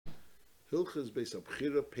Hilchas Beis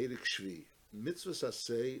Abchira Perek Shvi. Mitzvahs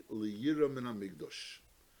Asay Liyira Min HaMikdosh.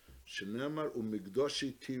 Shenemar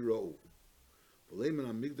Umikdoshi Tiro. V'lei Min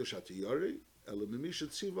HaMikdosh Atiyari. Ela Mimisha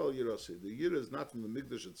Tziva Al Yirasi. The Yira is not from the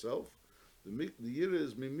Mikdosh itself. The Yira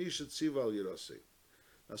is Mimisha Tziva Al Yirasi.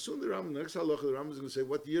 Now soon the Rambam, next halacha, the Rambam is going to say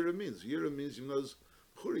what Yira means. Yira means, you know,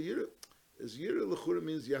 Yira is Yira L'chura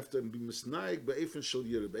means you have to be misnaig be'efen shel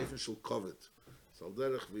Yira, be'efen shel kovet. So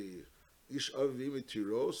derech vi ish avi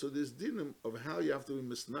mitiro. So there's dinim of how you have to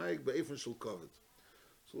be misnaig be'efen shel kovet.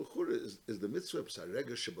 So L'chura is the mitzvah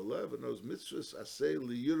p'sarega shebelev, and those mitzvahs asay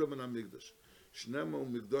liyira min hamikdash. Shnema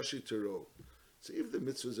umikdashi tiro. So if the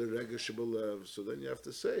mitzvah is a rega shebelev, so then you have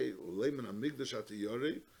to say ulei min hamikdash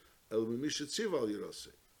atiyari el mimishet tziva al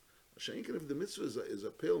yiraseh. Shenkin, if the mitzvah is a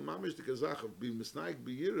pale mamish the kazach of being misnaik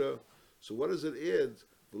biyira, so what does it add?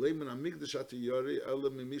 V'leiman amigdash atiyari ela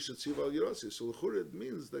mimisha tziva al yirasi. So l'chura it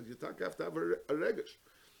means that you have to have a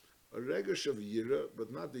regesh of yira,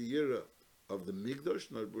 but not the yira of the migdash,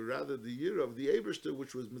 but rather the yira of the Ebershter,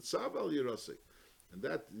 which was mitzav al yirasi, and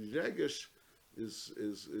that regesh is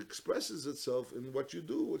expresses itself in what you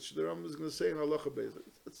do, which the Rambam is going to say in halacha beis.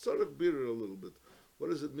 It's sort of bitter a little bit. What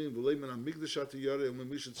does it mean? V'leiman hamikdash atiyari el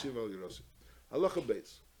mimisha tziva al yirasi. Halacha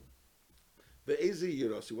beis. Ve'ezi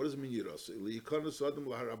yirasi. What does it mean yirasi? Liyikonus adam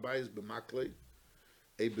laharabayis b'maklei,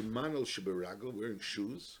 a b'manel sheberagel, wearing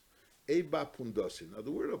shoes, a ba pundasi. Now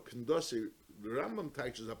the word of pundasi, the Rambam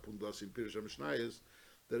teaches a pundasi in Pirush HaMishnah is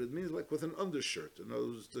that it means like with an undershirt. In other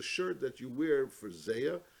words, the shirt that you wear for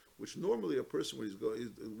zeya, which normally a person when he's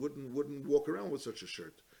going wouldn't walk around with such a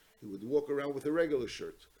shirt. He would walk around with a regular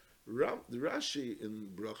shirt. The Rashi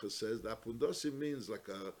in Bracha says that pundasi means like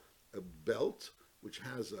a belt which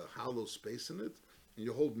has a hollow space in it, and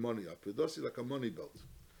you hold money up. Pundasi like a money belt.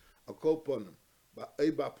 I'll call upon him.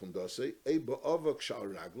 Eba pundasi, eba avak shal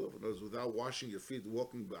raglov. In other words, without washing your feet,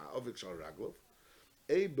 walking by avak shal raglov.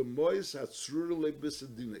 Eba mois hatzrur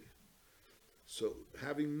lebisadine. So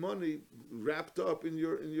having money wrapped up in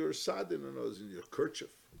your sadin, in other words, in your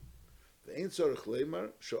kerchief. The Ein Tzarech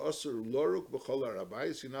Leimar she'asur loruk b'chol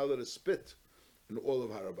harabayis. You're not allowed to spit in all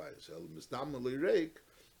of harabayis. El misdam l'reik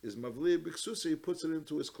is mavli b'ksusa. He puts it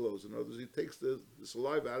into his clothes. In other words, he takes the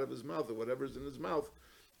saliva out of his mouth or whatever's in his mouth,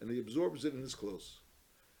 and he absorbs it in his clothes.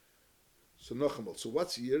 So nochamal. So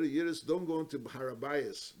what's yira? Yira is don't go into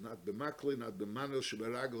harabayis, not b'makli, not b'manel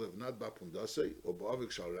sheberaglev, not b'pundase, or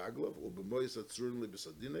b'avik shal raglev, or b'moyis atzurun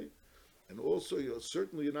lebisadine, and also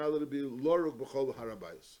certainly you're not allowed to be loruk b'chol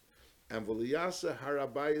harabayis. And v'liyasa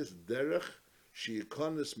harabayis derech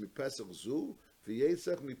she'ikonis mipesach zu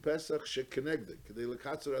v'yetzach mipesach shekenegdek k'dei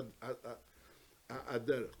lekatzer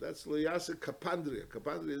aderech. That's liyasa kapandria.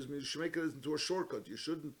 Kapandria is means you should make it into a shortcut. You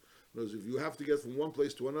shouldn't, because if you have to get from one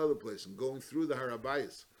place to another place, and going through the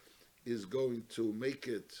harabayis is going to make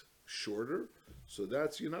it shorter, so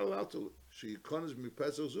that's you're not allowed to. She'ikonis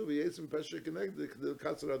mipesach zu v'yetzach mipesach shekenegdek k'dei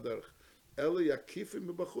lekatzer aderech.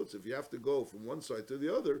 If you have to go from one side to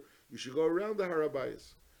the other, you should go around the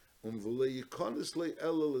harabayis.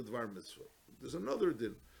 There's another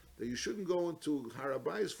din that you shouldn't go into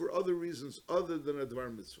harabayis for other reasons other than a dvar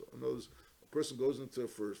mitzvah. In other words, a person goes into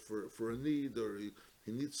for a need, or he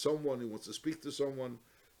needs someone, he wants to speak to someone.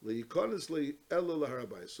 So there's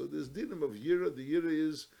dinim of yira. The yira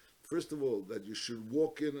is, first of all, that you should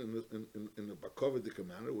walk in a bakovidik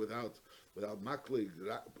manner without makli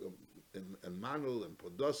and manul and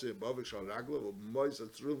podase and bavik shal raglav or mois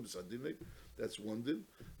atzrum b'sadine. That's one din.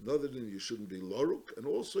 Another din, you shouldn't be loruk, and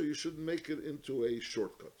also you shouldn't make it into a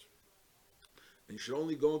shortcut. And you should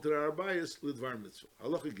only go into the harabayis lidvar mitzvah.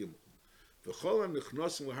 Halacha gimel. V'chol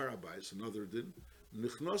nichnosin l'harabayis. Another din.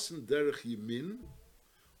 Nichnosin derech yimin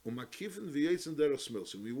umakifin v'yetzin derech smil.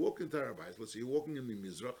 So when you walk into harabayis, let's say you're walking in the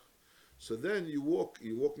mizrach, so then you're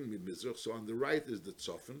walking in the mizrach. So on the right is the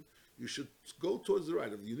tzofin. You should go towards the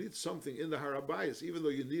right. If you need something in the harabayis, even though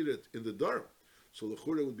you need it in the dark, so the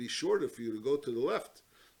chura would be shorter for you to go to the left.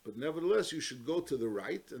 But nevertheless, you should go to the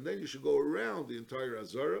right, and then you should go around the entire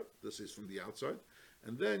azara. This is from the outside,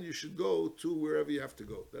 and then you should go to wherever you have to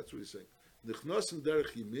go. That's what he's saying. Nichnosin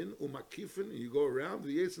derech yimin umakifin, and you go around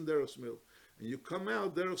the yetzin derech smil, and you come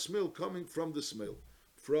out derech smil, coming from the smil,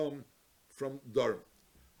 from Durham.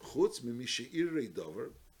 Chutz mimisheirei davar.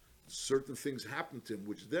 Certain things happen to him,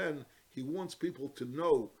 which then he wants people to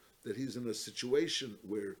know that he's in a situation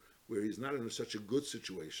where he's not in such a good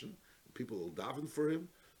situation. People will daven for him.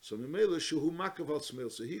 So Mimela Shuhu Makav al Smil.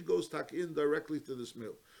 So he goes tak in directly to the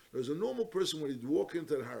Smil. There's a normal person when he'd walk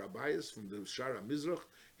into the Harabayas from the Shara Mizrach,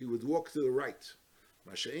 he would walk to the right.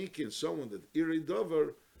 Masha'inkin, someone that Iri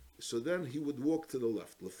Dover, so then he would walk to the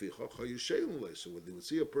left. So when they would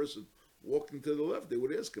see a person walking to the left, they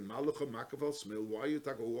would ask him, Malacha Makafal Smil, why are you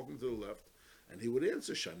walking to the left? And he would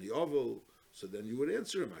answer, Shani Oval. So then you would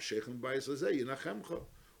answer him, Ashechem Bayis Lazeh, Yinachemcha.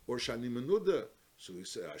 Or Shani Menuda. So he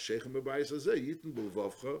said, Ashechem Bayis Lazeh, Yitin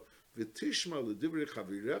Bulvavcha, V'tishma L'divrei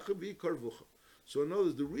Chavirecha V'yikarvucha. So in other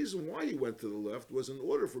words, the reason why he went to the left was in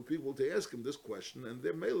order for people to ask him this question, and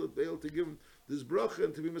they're able to give him this bracha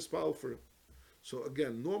and to be mispal for him. So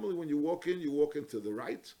again, normally when you walk into the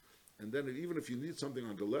right, and then even if you need something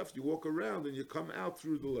on the left, you walk around and you come out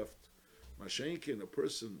through the left. Mashenkin, a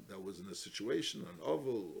person that was in a situation, an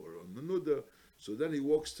oval or a menuda, so then he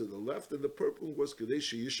walks to the left, and the purpose was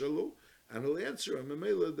Kadesh Yishalu, and he'll answer him, and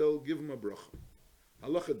they'll give him a bracha.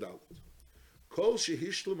 Halacha Dalet. Kol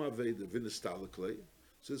shehishlam aveda v'nestalaklei.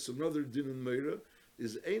 So it's another din in Meira.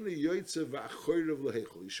 Is eina yoytze v'achoyrev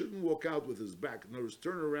lehechel. He shouldn't walk out with his back. In other words,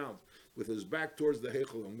 turn around with his back towards the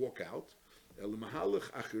hechel and walk out. El mahalach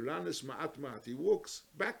achiranis ma'at ma'at. He walks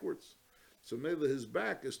backwards. So maybe his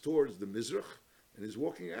back is towards the mizrach, and he's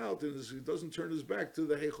walking out, and he doesn't turn his back to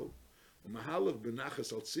the hechel. Mahalach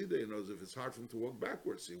benachas al tzidei. He knows if it's hard for him to walk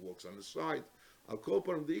backwards, he walks on his side. Al kol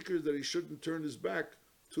param the ikar is that he shouldn't turn his back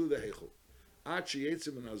to the hechel.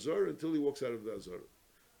 Until he walks out of the Azor.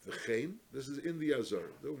 V'chein, this is in the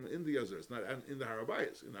Azor. In the Azor, it's not in the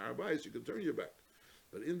Harabayas. In the Harabayas, you can turn your back.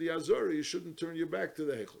 But in the Azor, you shouldn't turn your back to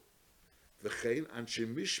the Hechel. V'chein, anshe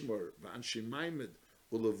mishmor, v'anshe maimed,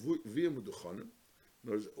 u'leviyah muduchonim.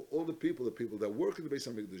 All the people that work in the Beis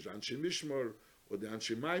HaMikdash, anshe mishmor, or the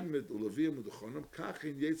anshe maimed, u'leviyah muduchonim,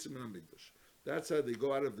 kachin yetzim in HaMikdash. That's how they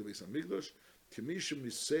go out of the Beis HaMikdash. K'mishim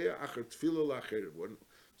nisea achar tefillah la'acherev.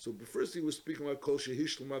 So first he was speaking about kol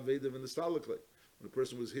shehishlam aveda and the stalaklei. When a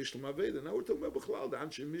person was hishlam aveda, now we're talking about b'chlal the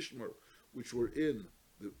anshe mishmar, which were in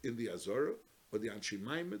the Azara, or the anshe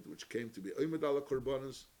maimed, which came to be oimed ala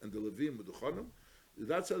korbanos, and the levim meduchanim.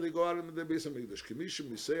 That's how they go out in the Beis Hamikdash. K'mishim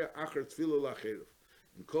nisea achar tefillah la'acherev.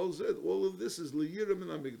 And Kol Zed, all of this is liyirim in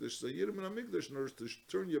Hamikdash. So yirim in Hamikdash, in order to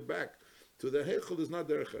turn your back to the heichel, is not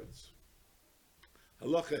derech eretz.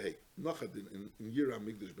 Halacha hey, nachadin in yirim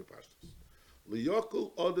Hamikdash bepashtos.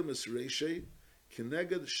 Liyokul Adam Esreishay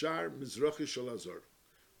Keneged Shar Mizrachi Shal Azor.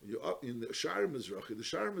 In the Shar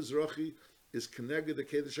Mizrachi is Keneged the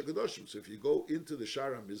Kedesh HaKadoshim. So if you go into the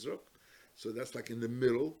Shar HaMizrach, so that's like in the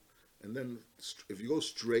middle, and then if you go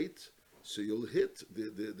straight, so you'll hit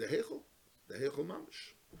the Heichel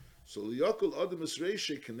Mamish. So Liyokul Adam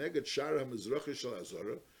Esreishay Keneged Shar HaMizrachi Shal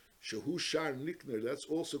Azor, Shehu Shar Nikner, that's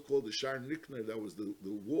also called the Shar Nikner, that was the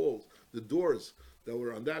walls, the doors that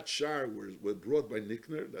were on that shar were brought by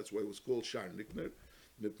Nikner. That's why it was called Shar Nikner.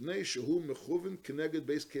 Mipnei shehu mechuvin keneged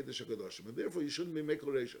beis kedesh hakadoshim. And therefore, you shouldn't be mekel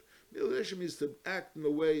reisha. Mekel reisha means to act in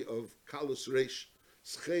the way of kalus reish,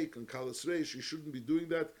 schek and kalus reish. You shouldn't be doing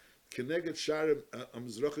that. Keneged shar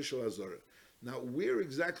amizrachi shel hazara. Now, where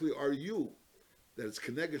exactly are you that it's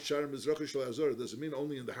keneged shar amizrachi shel hazara? Does it mean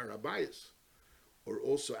only in the Harabayas, or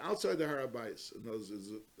also outside the Harabayas?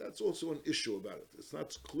 That's also an issue about it. It's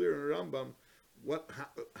not clear in Rambam.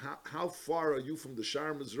 How far are you from the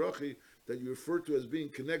Shar Mizrachi that you refer to as being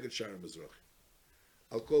Keneged Shar Mizrachi?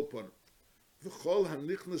 I'll call upon V'chol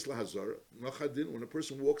hanichnas lahazara, nachadin, when a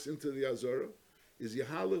person walks into the Azara, is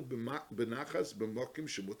Yahalach benachas b'mokim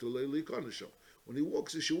shemutar le'likonisham. When he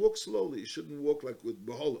walks, he should walk slowly. He shouldn't walk like with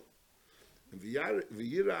behola. And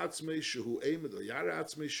v'yira atzmei shehu eimed, or yara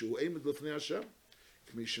atzmei shehu eimed l'fnei Hashem.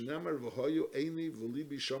 K'mishenamar v'hoyu eini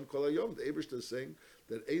v'libi sham kol hayom. The Eibishter is saying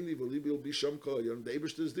that Eini v'libi will be sham kol hayom. The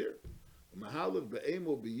Eibishter is there. Mahalav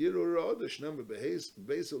be'emo b'yiru ra'odesh, nema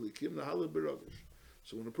be'beis elikim nahalav b'rodesh.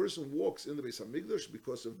 So when a person walks in the Beis Hamikdash,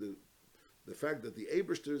 because of the fact that the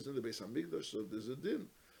Eibishter is in the Beis Hamikdash, so there's a din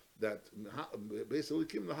that beis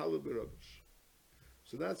elikim nahalav b'rodesh.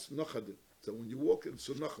 So that's nochadin. So when you walk in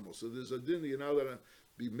Sunachmo, so there's a din you're now going to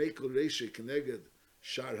be mekel reishe keneged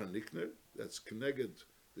shar hanikner. That's keneged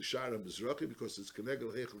the shar hamizrachi because it's keneged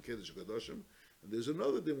heichel kedesh kadoshim. And there's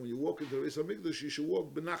another din when you walk into the Beis Hamikdash, you should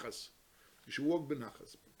walk benachas. You should walk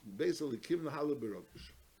benachas. Beis elikim nahalav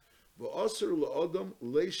b'rodesh. V'aser la'odam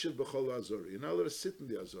leishev b'chol azor. You're not allowed to sit in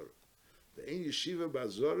the azor. The ein yeshiva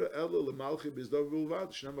b'azor elo lemalchi b'izdav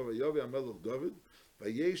b'ulvad. Shnei vayovi hamelech David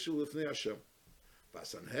vayeshu lifnei Hashem.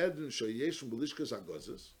 V'asanhedrin shoyeshum b'lishkas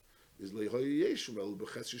hagozes is lehoyu yeshum el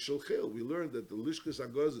b'chetzi shel chel. We learned that the lishkas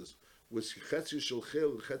hagozes was chetzi shel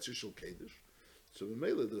chel and chetzi shel kedesh. So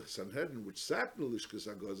the Sanhedrin, which sat in the lishkas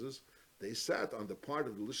hagozes, they sat on the part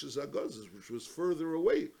of the lishkas hagozes which was further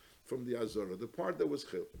away from the azora, the part that was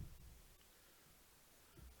chel.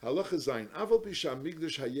 Halacha zayin. Aval pisha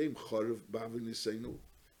migdash hayem chorev b'avin niseinu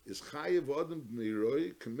is chayev adam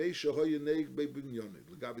b'meiroi k'mei shehoye neig be'binyonid.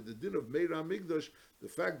 L'gavi the din of Meir HaMikdash, the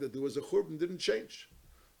fact that there was a churban didn't change.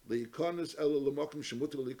 Leikanis ela lemakom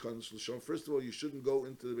shemuter leikanis l'sham. First of all, you shouldn't go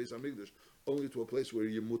into the Beis Hamikdash only to a place where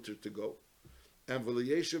you're mutter to go. And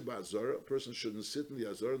v'leyeshev ba'azara, a person shouldn't sit in the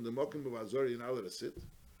azara. In the makom of azara, you're not allowed to sit.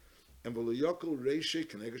 And v'leyakol reishe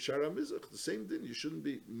k'neged shara mizrach. The same thing, you shouldn't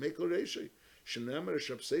be mekel reishe. Shenamer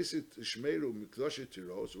shapseisit shmeiru mikdashet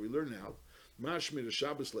tiro. So we learn now. Mashmir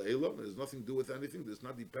Shabbos le'elam. It has nothing to do with anything. It's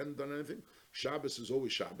not dependent on anything. Shabbos is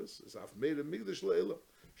always Shabbos. It's afmeir migdash le'elam.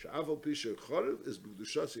 She'aval pisha chorev is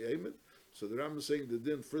b'gdushas ye'emet. So the Rambam is saying the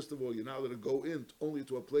din. First of all, you're not allowed to go in only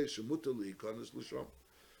to a place shemutar li'ikanas l'sham,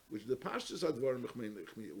 which the pashtus advar mechmein.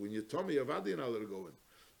 When you tell me Avadi, you're not allowed to go in.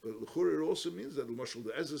 But l'chur it also means that l'mashal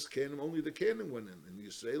the ezes kanim, only the kanim went in, and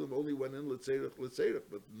Yisraelim only went in l'tzerich.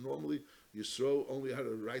 But normally Yisrael only had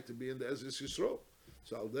a right to be in the ezes Yisrael.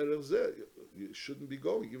 So al derech zeh, you shouldn't be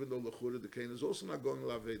going, even though l'chur the kain is also not going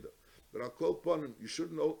laveda. But I'll call upon him. You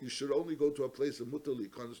should only go to a place of mutali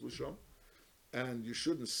kanis l'sham, and you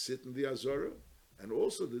shouldn't sit in the azara. And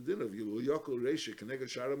also the din of Yul Yakul Reisha Keneged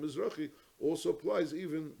Shara Mizrachi also applies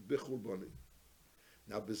even b'chur bani.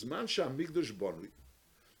 Now bisman sha'migdash bani.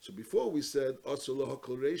 So before we said also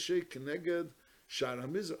lahakol Reisha Keneged Shara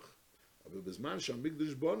Mizrach. But bisman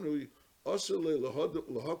sha'migdash bani also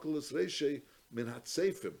lahakol Reisha min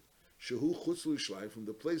hatseifim shehu chutz l'Yisrael, from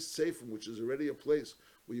the place Seifim, which is already a place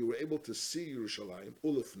where you were able to see Yerushalayim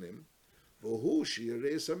ulefnim v'hu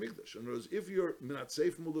she'yirei hamigdash. In other words, if you're min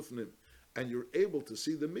hatseifim ulefnim and you're able to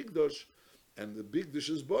see the Migdash, and the Migdash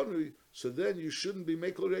is Banui, so then you shouldn't be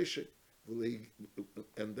Mekel Reishe.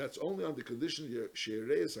 And that's only on the condition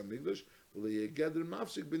She'ereis HaMigdash, Geder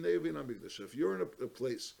Mafsik B'nei V'in HaMigdash. If you're in a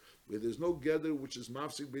place where there's no Geder, which is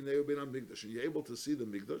Mafsik B'nei V'in HaMigdash, and you're able to see the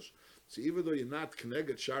Migdash, so even though you're not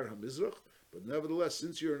Kneget Shar HaMizrach, but nevertheless,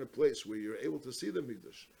 since you're in a place where you're able to see the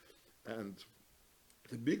Migdash, and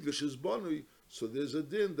the Migdash is Banui, so there's a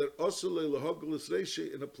din that osele lahaglis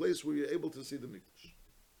reishe in a place where you're able to see the mikdash.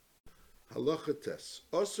 Halacha tes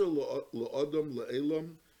osel laadam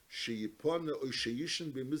laelam sheyipana or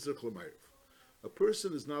sheyishin b'mizrach l'mayrav. A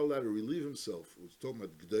person is not allowed to relieve himself. We're talking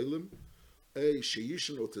about g'delim, a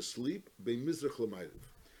sheyishin, or to sleep b'mizrach l'mayrav.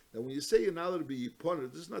 Now, when you say you're not allowed to be yipana,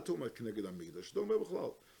 this is not talking about keneged hamikdash. Don't remember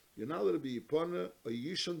chalal. You're not allowed to be yipana or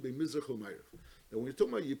yishin b'mizrach l'mayrav. Now, when you're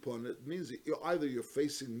talking about yipana, it means that either you're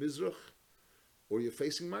facing mizrach or you're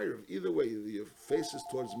facing Ma'ariv. Either way, your face is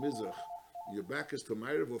towards Mizrach, your back is to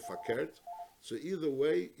Ma'ariv or Fakert. So either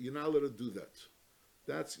way, you're not allowed to do that.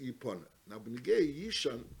 That's Yipana. Now, B'negei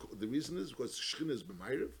Yishan, the reason is because Shechina is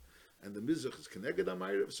b'Ma'ariv, and the Mizrach is Keneged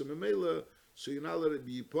HaMa'ariv, so Memela, so you're not allowed to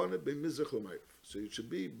be Yipana bein Mizrach l'Ma'ariv. So it should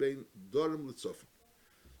be bein Dorim l'Tzofim.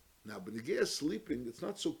 Now, B'negei sleeping, it's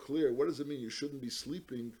not so clear. What does it mean? You shouldn't be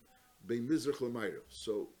sleeping bein Mizrach l'Ma'ariv.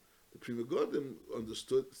 So the Pri Megadim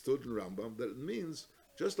understood in Rambam that it means,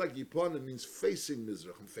 just like Yipana means facing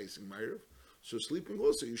Mizrach and facing Ma'ariv, so sleeping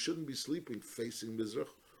also, you shouldn't be sleeping facing Mizrach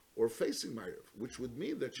or facing Ma'ariv, which would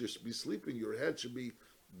mean that you should be sleeping, your head should be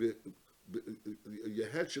B'Dorim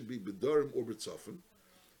or B'Tzofim,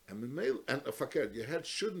 and a Fakir, your head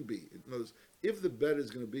shouldn't be. In other words, if the bed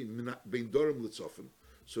is going to be B'Dorim L'Tzofim,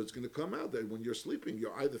 so it's going to come out that when you're sleeping,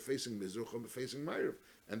 you're either facing Mizrach or facing Ma'ariv,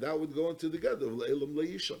 and that would go into together, Le'elam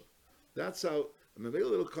Le'yishon. That's how, and maybe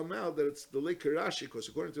it'll come out that it's the Lake Rashi, because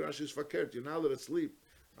according to Rashi's Fakert, you're not allowed to sleep.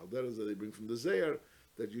 Now that is that they bring from the Zayar,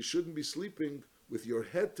 that you shouldn't be sleeping with your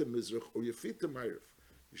head to Mizrach or your feet to Ma'ariv.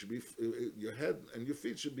 You should be, your head and your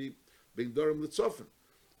feet should be being Dorim L'Tzofim.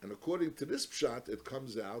 And according to this pshat, it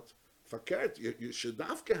comes out, Fakert, you should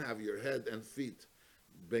dafka have your head and feet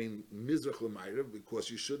being Mizrach L'Ma'ariv, because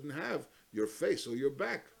you shouldn't have your face or your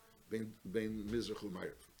back being Mizrach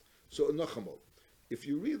L'Ma'ariv. So, Nachamol. If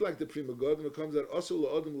you read like the Pri Megadim, it comes out also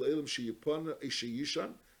la'adam la'elam sheyipana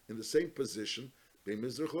sheyishan in the same position bein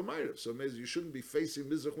mizrach l'mayrav. So it means you shouldn't be facing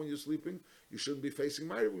mizrach when you're sleeping. You shouldn't be facing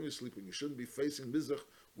mayrav when you're sleeping. You shouldn't be facing mizrach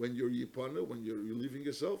when you're yipana, when you're relieving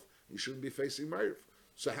yourself. You shouldn't be facing mayrav.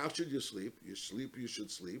 So how should you sleep? You should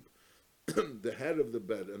sleep. The head of the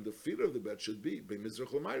bed and the feet of the bed should be bein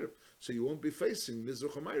mizrach l'mayrav. So you won't be facing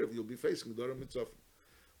mizrach l'mayrav. You'll be facing Dorim Mitzvah.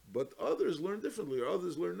 But others learn differently, or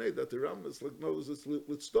others learn that the Rambam is like, no, it's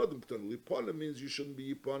litzodim. Lipana means you shouldn't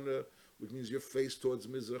be yipana, which means your face towards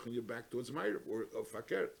Mizrach and your back towards Ma'ariv, or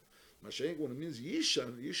Fakert. Mashiach, when it means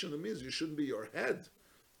Yishan it means you shouldn't be your head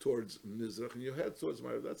towards Mizrach and your head towards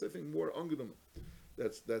Ma'ariv. That's, I think, more angenom.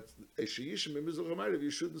 That's Yishan be Mizrach and Ma'ariv,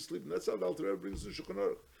 you shouldn't sleep. And that's how the Alter Rebbe brings in Shulchan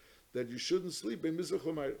Aruch, that you shouldn't sleep in Mizrach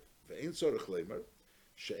and Ma'ariv. Ve'ein tzorech leimar,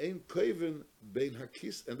 she'ein koven bein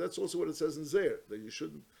hakis, and that's also what it says in Zeir, that you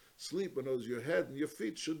shouldn't sleep, but knows your head and your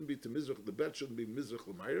feet shouldn't be to Mizrach, the bed shouldn't be Mizrach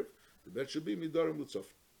l'Mayrav, the bed should be Midarim L'Tzofim.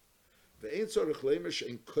 Ve'ein tzorich lemer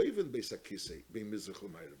she'en koven beis hakisei bein mizrach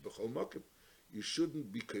l'mayrav b'chol makom. You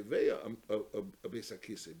shouldn't be koveya a beis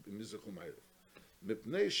hakisei bein mizrach l'mayrav.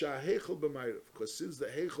 Mipnei she'ahechel b'mayrav, because since the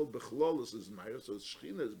hechel b'chlolus is mayrav, so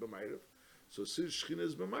Shechina is b'mayrav. So since Shechina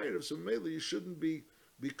is b'mayrav, so mainly you shouldn't be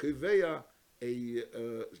koveya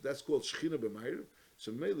that's called Shechina b'mayrav.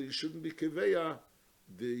 So mainly you shouldn't be koveya.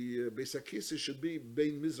 The beis hakisei should be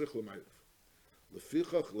bein mizrach l'mayrav.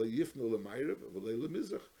 Lefichach leyifnu l'mayrav v'lei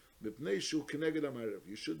lemizrach. Mipnei shu keneged ha'mayrav.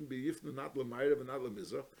 You shouldn't be yifnu not l'mayrav and not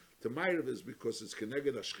lemizrach. The mayrav is because it's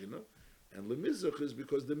keneged ha'shchina, and lemizrach is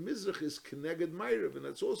because the mizrach is keneged mayrav, and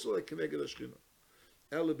that's also like keneged ha'shchina.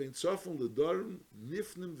 Ele bein tzofim l'dorim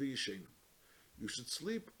nifnim v'yishenim. You should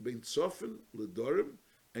sleep bein tzofim l'dorim,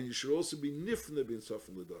 and you should also be nifne bein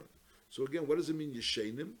tzofim l'dorim. So again, what does it mean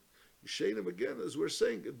yishenim? Yishenim again, as we're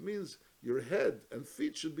saying, it means your head and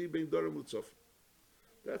feet should be bein dorim l'tzofim.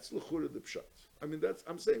 That's l'chura the pshat. I mean,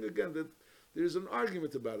 I'm saying again that there is an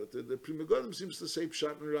argument about it. The Pri Megadim seems to say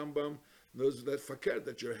pshat and Rambam knows that fakir,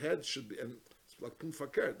 that your head should be, and it's like pum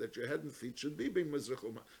fakir, that your head and feet should be bein mizrach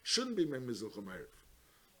u'mayrav, shouldn't be bein mizrach u'mayrav,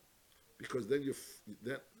 because then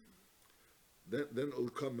then it'll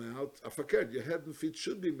come out a fakir. Your head and feet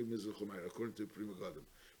should be bein mizrach u'mayrav according to Pri Megadim,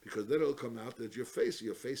 because then it'll come out that you're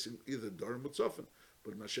facing either dorim or tzofin.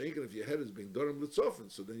 But mashenkin, if your head is being dorim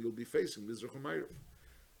l'tzofin, so then you'll be facing mizrach u'mayrav.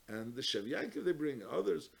 And the Shev Yankov they bring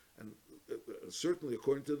others, and certainly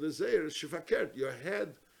according to the Zeir, Shifakert, your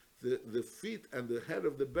head, the feet and the head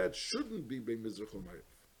of the bed shouldn't be bein mizrach u'mayrav.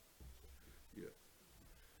 Yeah.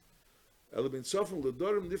 Elabin sofim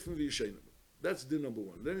l'dorim nifim v'yishenim. That's din number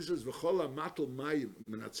one. Then he says v'chol matal mayim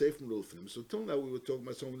minatzefim l'ulfinim. So till now we were talking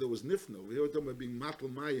about someone that was nifno. We were talking about being matal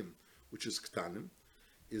mayim, which is ktanim,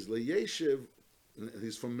 is leyeshev.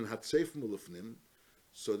 He's from minatzefim l'ulfinim.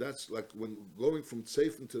 So that's like when going from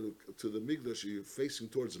Tzeifen to the Migdash, you're facing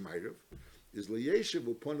towards Mayrav, is leyeshev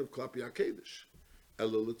upon of klapi hakedesh.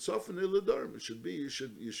 Ela l'tzofen l'darim. It should be you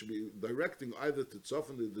should be directing either to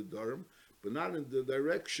tzofen the darim, but not in the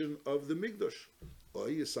direction of the Migdash. Or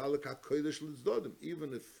yisalek hakedesh l'tzdodim.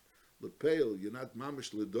 Even if lepeil you're not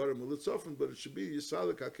mamish l'darim or l'tzofen, but it should be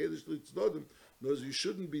yisalek hakedesh l'tzdodim. Because you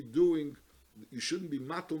shouldn't be matul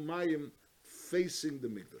mayim facing the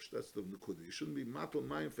Mikdash. That's the Nekuda. You shouldn't be matul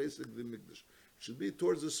mayim facing the Mikdash. It should be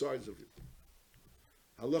towards the sides of it.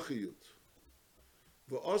 Halacha Yud.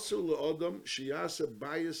 V'asur le'odam sheyasa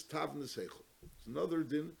bayis tavnes heichel. It's another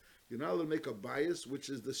din. You're not allowed to make a bayis which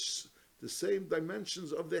is the same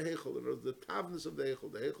dimensions of the heichel, the tavnes of the heichel.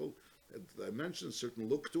 The heichel dimensions, certain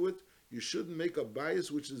look to it. You shouldn't make a bayis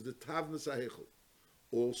which is the tavnes heichel.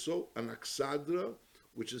 Also, an aksadra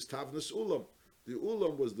which is tavnes ulam. The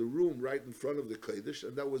ulam was the room right in front of the Kodesh,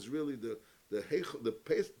 and that was really the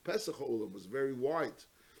Pesach ulam was very wide,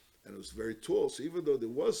 and it was very tall. So even though there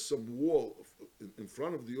was some wall in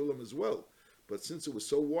front of the ulam as well, but since it was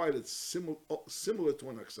so wide, it's similar to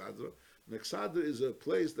an aksadra. An aksadra is a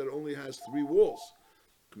place that only has 3 walls.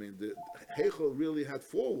 I mean, the Heichel really had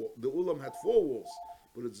 4 walls. The ulam had 4 walls,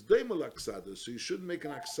 but it's deimal aksadra. So you shouldn't make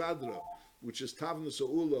an aksadra, which is tavnus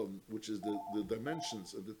ulam, which is the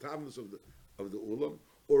dimensions of the tavnus of the ulam,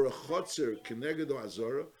 or a chotzer keneged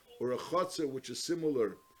azara, or a chotzer which is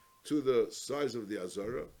similar to the size of the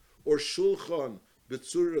azara, or shulchan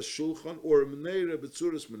betzuras shulchan, or meneira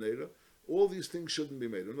betzuras meneira. All these things shouldn't be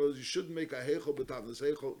made. In other words, you shouldn't make a heichel betavnes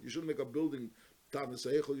heichel. You shouldn't make a building betavnes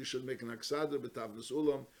heichel. You should make an aksadar betavnes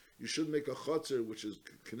ulam. You should make a chotzer which is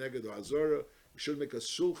keneged azara. You should make a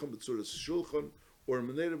shulchan betzuras shulchan, or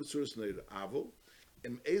meneira betzuras meneira. Avol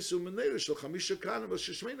im esu meneira shel chamisha kanim or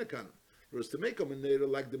sheshmeina kanim. Whereas to make a menera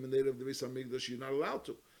like the menera of the Beis Hamikdash, you're not allowed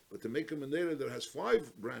to. But to make a menera that has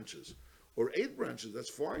 5 branches or 8 branches, that's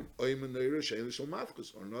fine. Or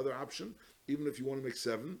another option, even if you want to make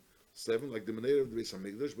 7 like the menera of the Beis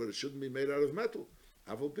Hamikdash, but it shouldn't be made out of metal.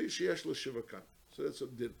 So that's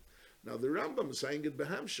what it did. Now the Rambam is saying it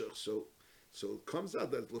behamshach, so it comes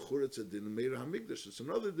out that l'chur it's a din in Meir HaMikdash. It's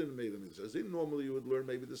another din in Meir HaMikdash. As in normally you would learn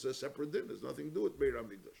maybe this is a separate din. There's nothing to do with Meir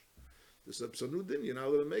HaMikdash. This is a new din. You're not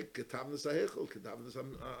allowed to make ketavnes ha'hechel, ketavnes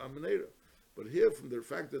ha'menera. But here, from the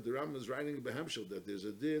fact that the Rambam is writing in Behamshel that there's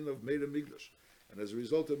a din of Meir HaMikdash, and as a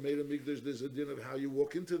result of Meir HaMikdash, there's a din of how you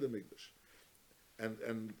walk into the Mikdash,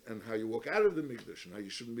 and how you walk out of the Mikdash, and how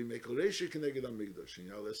you shouldn't be mekel reisha keneged HaMikdash, and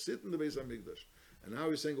you're allowed to sit in the Beis HaMikdash. And now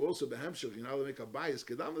he's saying also Behamshel, you're not allowed to make a bias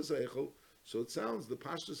ketavnes ha'hechel. So it sounds, the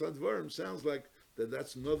Pashtus Advarim sounds like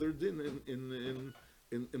that's another din in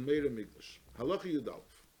Meir HaMikdash. Halacha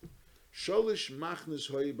Yudalef. Sholish machnes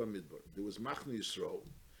hoy b'midbar. There was machne Yisrael.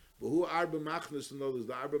 But who arba machnes? In other words,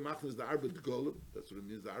 the arba machnes, the arba d'golim. That's what it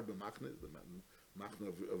means. The arba machnes, the machne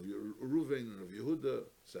of Reuven and of Yehuda,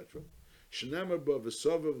 etc. Shnemer ba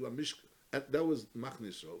v'sovev lamishkan, and that was Machne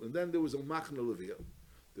Yisrael. And then there was a Machne Levia.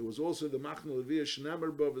 There was also the Machne Levia,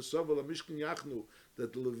 Shnemer ba v'sovev lamishkan yachnu,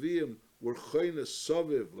 that the Levium were choyne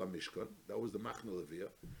sovev lamishkan. That was the Machne Levia.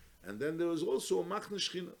 And then there was also a Machne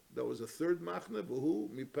Shechina. That was a third Machne, v'hu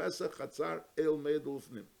mipesach chatzar el meid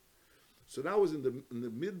ulfnim. So that was in the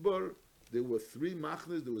Midbar. There were three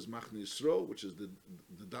Machnes. There was Machne Yisrael, which is the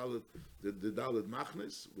Dalet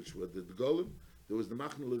Machnes, which were the Golim. There was the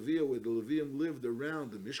Machne Levia, where the Levium lived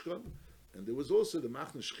around the Mishkan. And there was also the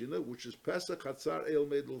Machne Shechina, which is Pesach Hatzar El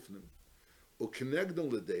Meid Lufnim. U'kenegdon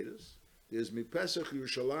Ledetus, there's Mipesach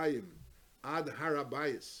Yerushalayim Ad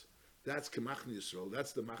Harabayis. That's Kemachne Yisrael.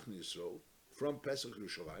 That's the Machne Yisrael from Pesach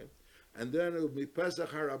Yerushalayim. And then it would be Pesach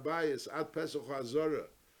Harabayis Ad Pesach Hazorah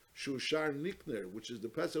Shushar Nikner, which is the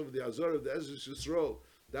Pesach of the Hazorah of the Ezra Yisrael.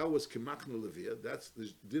 That was Kemachne Levia. That's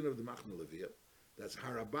the din of the Machne Levia. That's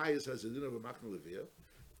Harabayis has the din of a Machne Levia.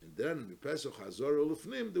 And then in Pesach Hazorah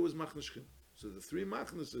Lufnim there was Machne Shechina. So the three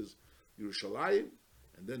Machnes is Yerushalayim,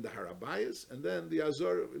 and then the Harabayis, and then the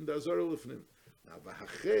Hazorah in the Hazorah Lufnim. Now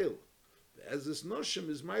V'hachel, the Ezes Noshim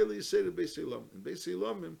is Maili Yisera Beis Elam. In Beis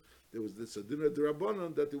Elamim there was this din of the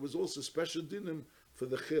Rabbanon that there was also special dinim for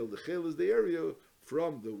the Chel. The Chel is the area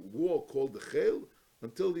from the wall called the Chel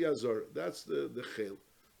until the Hazorah. That's the Chel.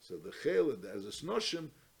 So the Chel and the Ezes Noshim,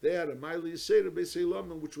 they had a Maili Yisera Beis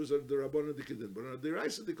Elamim, which was at the Rabbanon Dikidin. But on the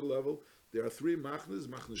Deraisa level, there are three Machnes: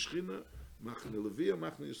 Machne Shechina, Machne Levia,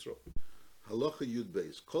 Machne Yisrael. Halacha Yud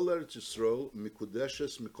Beis. Kol Eretz Yisrael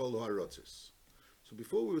mikudeshes mikol ha'arotzis. So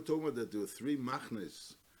before we were talking about that there were three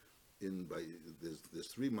Machnes there's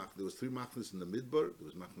three Machnes. There was three Machnes in the Midbar. There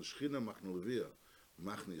was Machne Shechina, Machne Levia,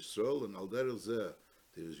 Machne Yisrael, and al derech zeh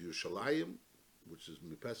there is Yerushalayim, which is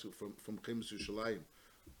Mipesach from Chemes Yerushalayim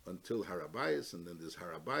until Harabayis, and then there's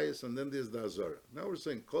Harabayis, and then there's the Hazorah. Now we're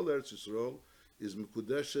saying Kol Eretz Yisrael is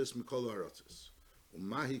mikudeshes mikol ha'arotzis.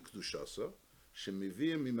 Umahi kedushasa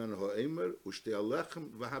shemiviyim mimenu ha'emer u'shtei alechem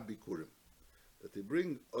v'habikurim. That they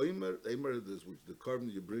bring oimer is which the carbon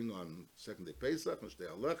you bring on second day Pesach, u'shtei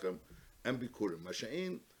alechem, and bikurim.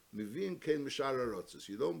 Masha'in miviyim kein mishar ha'arotzis.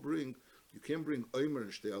 You can't bring oimer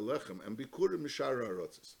and shtei alechem and bikurim mishar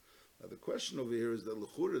ha'arotzis. Now the question over here is that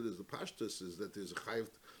l'chura, there's the pashtus, is that there's a chayiv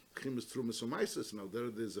chimus trumas umaisis. Now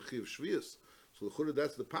there's a chayiv shvius. So l'chura,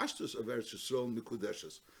 that's the pashtus of Eretz Yisrael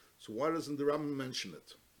mikudeshes. So why doesn't the Rambam mention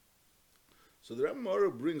it? So the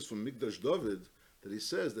Rambam brings from Mikdash David that he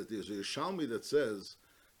says that there's a Yerushalmi that says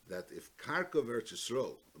that if karka of Eretz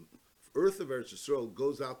Yisrael, if earth of Eretz Yisrael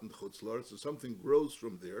goes out in the Chutz La'aretz, so something grows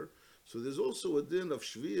from there. So there's also a din of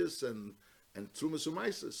shvius and trumas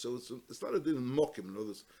umaisis. So it's not a din in mokim. In other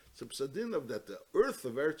words, it's a din of that the earth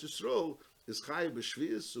of Eretz Yisrael is chayiv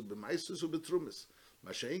b'shvius u'b'maisis u'b'trumas.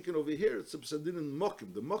 Masha'inkin over here, it's a din in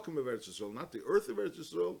mokim, the mokim of Eretz Yisrael, not the earth of Eretz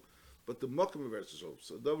Yisrael, but the mokim of Eretz Yisrael.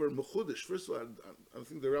 So davar mechudesh. First of all, I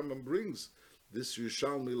think the Rambam brings this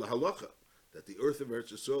Yerushalmi lahalacha that the earth of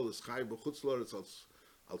Eretz Yisrael is chayiv b'chutz la'aretz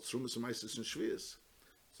al trumas umaisis and shvius.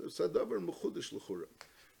 So it's a davar mechudesh l'chura.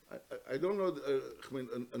 I don't know. I mean,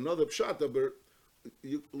 another pshat, but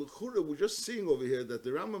l'chura, we're just seeing over here that the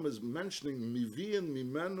Rambam is mentioning mivian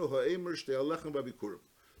mimenu ha'emer shtei alechem v'bikurim.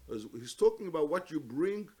 He's talking about what you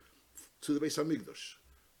bring to the Beis Hamikdash.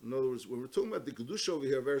 In other words, when we're talking about the kedusha over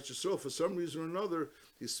here of Eretz Yisrael, for some reason or another,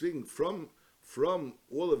 he's speaking from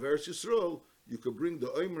all of Eretz Yisrael. You could bring the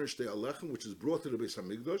oimer shtei alechem, which is brought to the Beis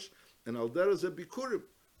Hamikdash, and al derech zeh bikurim,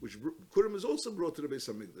 which bikurim is also brought to the Beis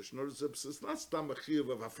Hamikdash. In other words, it's not stam a chiyuv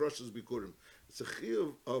of hafrashas bikurim. It's a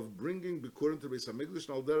chiyuv of bringing bikurim to the Beis Hamikdash,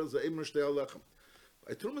 and al derech zeh oimer shtei alechem.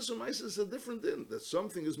 By Trumas Umaisis is a different din. That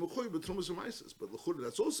something is mechuy but Trumas Umaisis, but l'chura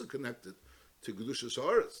that's also connected to Kedushas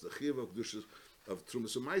Haaretz. The chiyuv of Kedushas of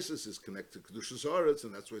Trumas Umaisis is connected to Kedushas Haaretz,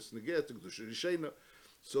 and that's why it's negeh to Kedusha Rishena.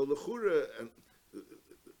 So l'chura and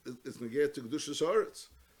it's negeh to Kedushas Haaretz.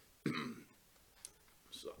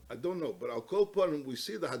 So I don't know, but I'll call upon him. We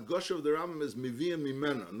see the Hadgosha of the Rambam is miviyah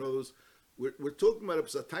mimena. In other words, we're talking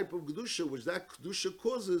about a type of Kedusha which that Kedusha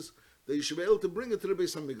causes that you should be able to bring it to the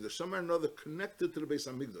Beis Hamikdash, somewhere or another connected to the Beis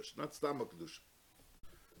Hamikdash, not Stama Kedusha.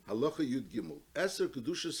 Halacha Yud Gimel. Eser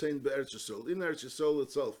Kedusha saying be'Eretz Yisrael. In Eretz Yisrael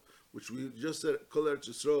itself, which we just said, Kol Eretz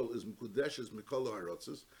Yisrael is Mekudeshes Mikol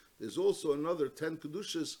Ha'arotzis. There's also another 10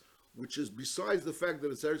 Kedushas, which is besides the fact that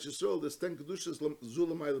it's Eretz Yisrael, there's 10 Kedushas Zu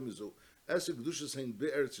L'mayla Mizul. Eser Kedusha saying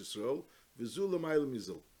be'Eretz Yisrael, V'Zu L'mayla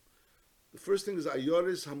Mizul. The first thing is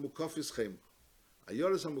Ayoris HaMukafis Chem.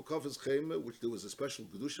 Ayoris HaMukafis Chema, which there was a special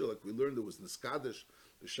Kedusha, like we learned there was Niskadish,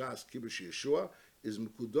 B'Shas Kibush Yeshua, is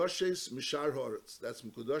Mekudoshes Mishar Haaretz. That's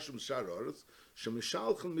Mekudoshes Mishar Haaretz.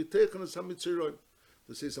 Shemishalchen Mitechen es HaMitziroim.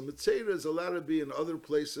 To say some Mitzera is allowed to be in other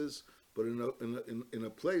places, but in a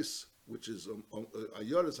place which is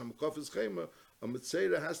Ayoris Hamukafis Chema, a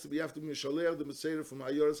Mitzera has to be after Mishaleh the Mitzera from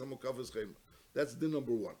Ayoris Hamukafis Chema. That's din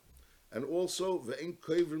number one. And also, Ve'en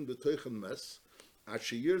Koivrin B'toichen Mes,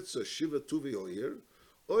 Ashiyirtza Shiva Tuvi Oyer,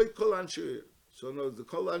 Oy Kol Ansheir. So no, the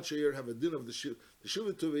Kol Ansheir have a din of the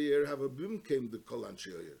Shiva Tuvi Oyer have a bim came the Kol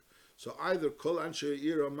Ansheir. So either Kol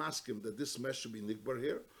Ansheir or Maskim that this mess should be Nikbar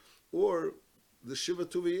here, or the Shiva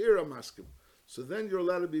Tuvi Oyer Maskim. So then you're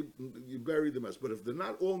allowed to be, you bury the mess. But if they're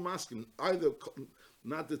not all maskim, either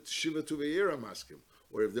not the Shiva Tuvayir maskim,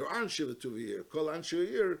 or if there aren't Shiva Tuvayir, Kol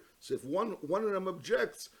Ansheir, so if one of them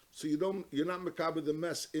objects, so you're not mekaber the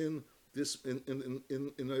mess in this in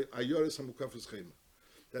Ayoris Hamukafis Chema.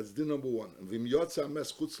 That's din number one. And Vim Yotza Mes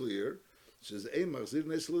Chutz Leir says Ein Machzir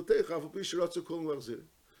Nes L'Teich Afu Pi Shirotzu Kol Machzir.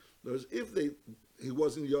 Whereas if he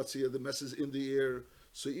wasn't Yotzia, the mess is in the air.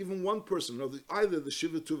 So even one person, either the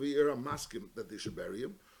Shiva Tuvayir are maskim that they should bury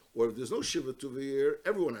him, or if there's no Shiva Tuvayir,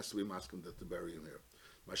 everyone has to be maskim that to bury him here.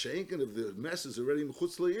 Masha'inkin, if the mess is already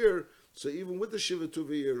Mechutz Le'ir, so even with the Shiva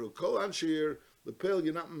Tuvayir or Kol Ansheir, the pale,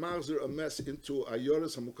 you're not mazir a mess into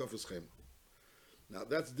Ayoris Hamukafis Chema. Now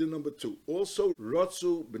that's din number two. Also,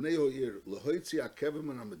 Rotzu B'nei Ho'ir, L'hoitzi HaKever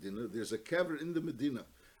Man HaMedina, there's a kever in the Medina,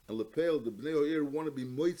 and Lepel, the B'nei Ho'ir want to be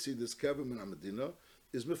moitzi this kever Man HaMedina,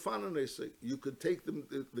 is mefanan say you could take them.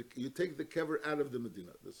 You take the kever out of the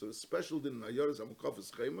Medina. There's a special din in Ayoris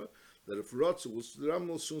Hamukafis Chema that if Rotzu, the Ram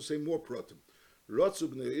will soon say more pratim. Rotzu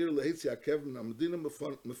b'nei ir lehitzi hakever min Medina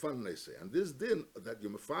mefanan say, and this din that you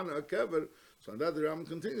mefana hakever. So that the Ram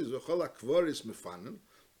continues. V'chol hakvar is mefanan,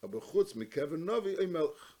 aber chutz mikever novi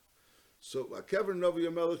oimelch. So hakever novi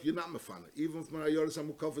oimelch you're not mefana, even from Ayoris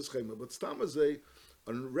Hamukafis Chema. But stamazay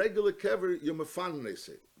on regular kever you're mefanan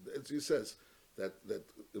say. He says. That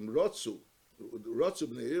in Rotzu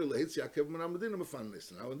b'neir lehitzi hakever min Medina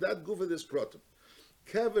mefanis. Now in that gufa this pratim,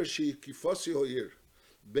 kever she kifosi hoir,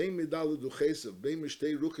 bein midalu duchesev, bein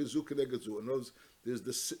mishtei ruchezu kenegazu. In other words, there's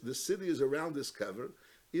the city is around this kever,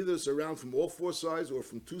 either it's around from all four sides or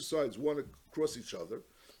from two sides, one across each other.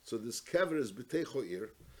 So this kever is b'tei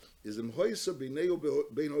hoir, is imhoisa b'nei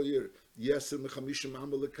bein hoir, yesem mechamishim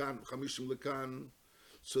amal lekan, chamishim lekan.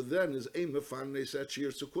 So then is ein mefanis at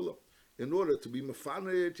shir tzukula. In order to be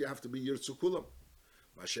mefaneh, you have to be yirtzukulam.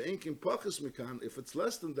 Masha'enkin pachis mikan. If it's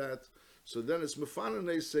less than that, so then it's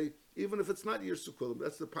mefaneh. Say even if it's not yirtzukulam,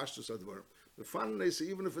 that's the pashtus advarim. Mefaneh say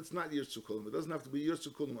even if it's not yirtzukulam, it doesn't have to be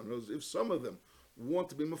yirtzukulam. If some of them want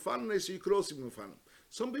to be mefaneh, so you could also be mefaneh.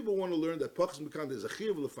 Some people want to learn that pachis mikan there's a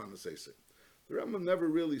chiyuv lefaneh say. The Rambam never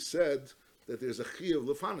really said that there's a chiyuv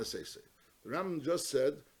lefaneh say. The Rambam just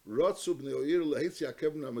said. They could be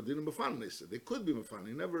mefanis.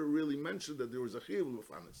 He never really mentioned that there was a chiyuv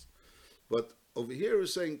mefanis. But over here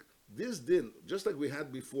is saying this din, just like we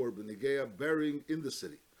had before, b'negeya burying in the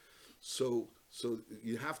city. So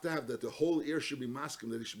you have to have that the whole ear should be maskim,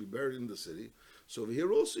 that he should be buried in the city. So over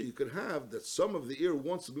here also you could have that some of the ear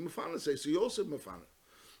wants to be mefanis, so you also mefanis.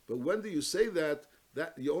 But when do you say that?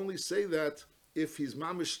 That you only say that if he's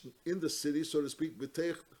mamish in the city, so to speak,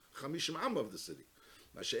 b'teich chamishim am of the city.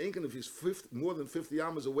 Masha'enkin, if he's more than 50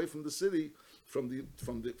 amas away from the city, from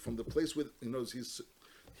the place with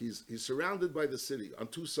he's surrounded by the city on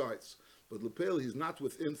two sides, but Lepel he's not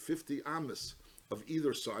within 50 amas of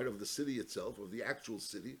either side of the city itself, of the actual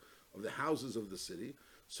city, of the houses of the city.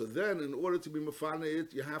 So then, in order to be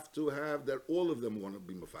mefaneh, you have to have that all of them want to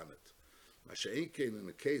be mefaneh. Masha'enkin, in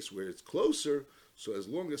a case where it's closer, so as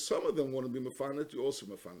long as some of them want to be mefaneh, you also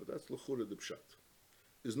mefaneh. That's l'chura de pshat.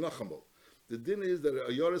 Is nachamol. The din is that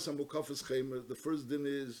Ayoris Hamukafis Chema, the first din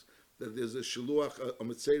is that there's a shiluach, a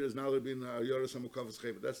mitzvah is now there being Ayoris Hamukafis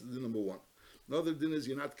Chema. That's the din number one. Another din is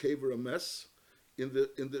you're not kaver a mess in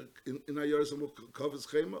Ayoris Hamukafis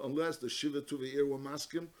Chema unless the Shiva Tuvayir were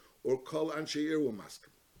maskim or Kol Ansheir were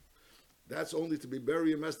maskim. That's only to be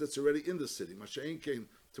bury a mess that's already in the city. Masha'in came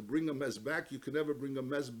to bring a mess back. You can never bring a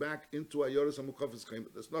mess back into Ayoris Hamukafis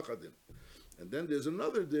Chema. That's not a din. And then there's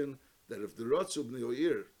another din. That if the Rotzu b'nei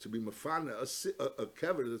Ho'ir to be mefana a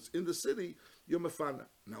kever that's in the city, you're mefana.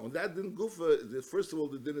 Now, when that din gufa, first of all,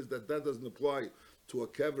 the din is that doesn't apply to a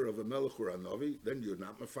kever of a melech or a novi. Then you're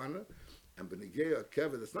not mefana. And b'negei a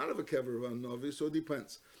kever that's not of a kever of a novi, so it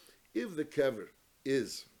depends. If the kever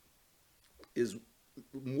is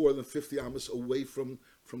more than 50 amas away from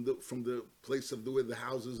the place of where the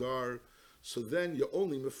houses are, so then you're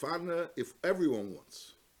only mefana if everyone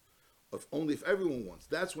wants. If everyone wants,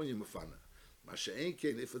 that's when you're mefana.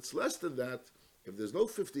 Masha'enkein, if it's less than that, if there's no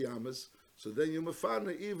 50 amas, so then you're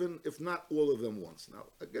mefana even if not all of them wants. Now,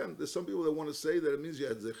 again, there's some people that want to say that it means you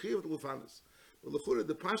had zechiv lefanas. But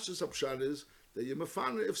the pashtus upshot is that you're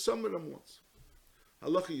mefana if some of them wants.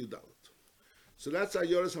 Halacha yudalit. So that's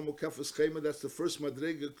Ayoras HaMukafas Chema. That's the first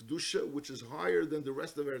Madrega Kedusha, which is higher than the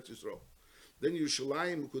rest of Eretz Yisrael. Then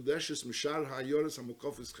Yerushalayim Mukudeshes Mishar HaYoras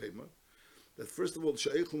HaMukafas Chema. That first of all,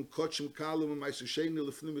 Sha'echum Kochim Kalim and Ma'isusheni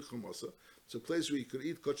Lefnim Chumasa. It's a place where you could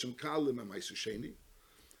eat Kochim Kalim and Ma'isusheni.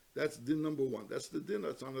 That's din number one. That's the din.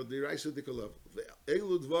 That's on the Deraisa Dika level.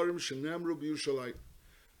 Elu Dvarim Shenemru B'Yerushalayim.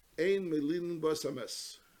 Ein Melinin Bas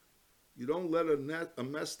Hames. You don't let a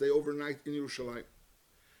mess stay overnight in Yerushalayim.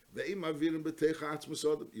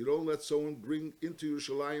 You don't let someone bring into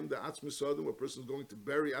Yerushalayim the Atzmus Adam. A person is going to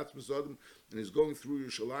bury Atzmus Adam and is going through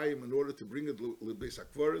Yerushalayim in order to bring it Beis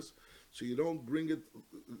HaKvaros. So you don't bring it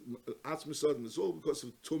Atzmus Adam. It's all because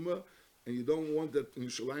of Tumah, and you don't want that in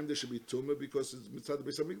Yerushalayim there should be Tumah because it's Mitzad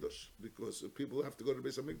Beis HaMikdash, because people have to go to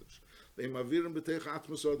Beis HaMikdash.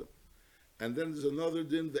 And then there's another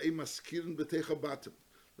din, the Maskirin B'Teicha Batim.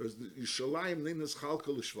 There's the Yerushalayim Neinas Chalka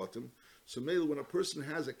L'Shvatim. So maybe when a person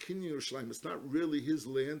has a kinyan Yerushalayim, it's not really his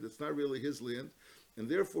land, and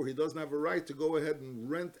therefore he doesn't have a right to go ahead and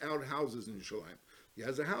rent out houses in Yerushalayim. He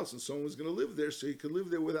has a house and someone's going to live there, so he can live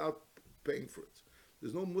there without paying for it.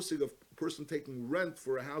 There's no musig of a person taking rent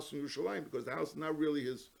for a house in Yerushalayim because the house is not really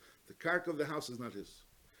his. The karka of the house is not his.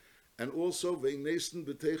 And also, if you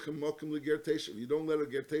don't let a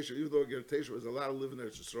gertesha, even though a gertesha was allowed to live in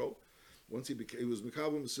Eretz Yisrael, once he was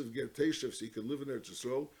mekabel mesiv gertesha, so he could live in Eretz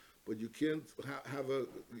Yisrael, but you can't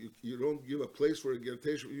you don't give a place for a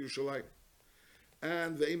gertesha in Yerushalayim.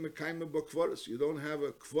 And you don't have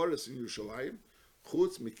a kvaris in Yerushalayim.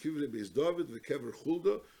 Chutz mikivre beis David v'kever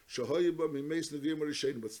Chulda shahoyiba mimeis neviim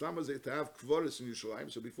harishenim. But stam to have kvaris in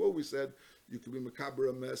Yerushalayim. So before we said you could be mekaber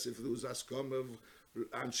a mess if there was askom of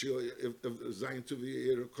anshio, if zayin to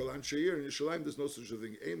the or kol anshir in Yerushalayim. There's no such a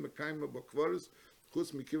thing. Ein mekayma b'kvaris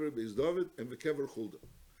chutz mikivre beis David and v'kever Chulda,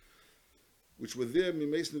 which were there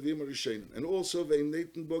mimeis neviim harishenim. And also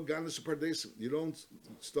ve'neiten bo ganis pardesim. You don't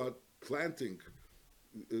start planting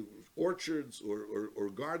orchards or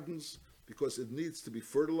gardens because it needs to be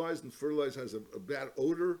fertilized, and fertilized has a bad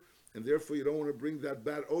odor, and therefore you don't want to bring that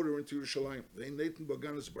bad odor into Yerushalayim.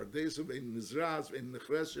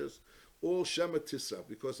 All Shema Tissa,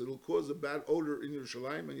 because it'll cause a bad odor in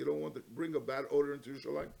Yerushalayim, and you don't want to bring a bad odor into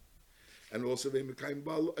Yerushalayim. And also,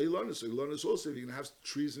 Eilanis also, if you're going to have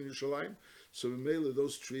trees in Yerushalayim, so in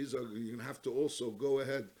those trees you're going to have to also go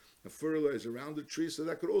ahead and fertilize around the tree, so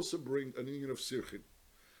that could also bring an union of sirchin.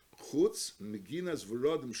 Chutz Meginas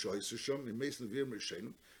V'Rodim Shoysusham Mimeis Neviim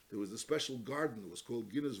Harishenim. There was a special garden. It was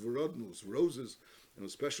called Ginas V'Rodim. It was roses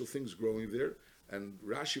and special things growing there. And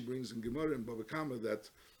Rashi brings in Gemara and Baba Kama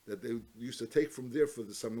that they used to take from there for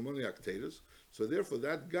the Samamoniak taters. So therefore,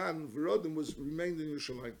 that garden V'Rodim remained in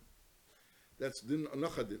Yerushalayim. That's din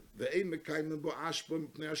anachadin. Ve'ei mekayim bo ashba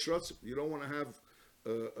mipnei ashrotzim. You don't want to have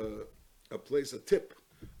a place, a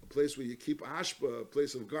place where you keep ashba, a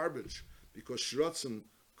place of garbage, because shrotzim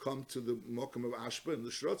come to the mokum of ashba, and the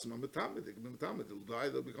shrotzim are metamid. They can be metamid. They'll die.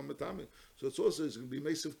 They'll become metamid. So it's going to be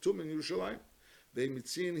mesiv tum in Yerushalayim. They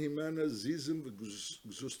mitzin himana zizim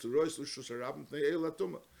v'gzusterois l'shusarabim pnei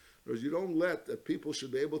elatuma. Whereas you don't let that people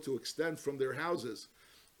should be able to extend from their houses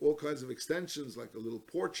all kinds of extensions, like the little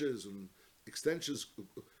porches and extensions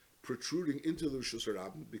protruding into the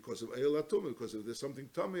shusarabim because of elatuma, because if there's something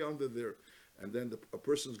tummy under there, and then a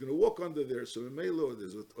person is going to walk under there, so in Melo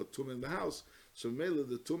there's a tumah in the house, so in Melo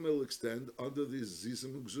the tumah will extend under these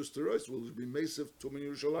zizim gzusterois, will be mesiv tumah in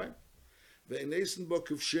Yerushalayim. Ve'eneisen bo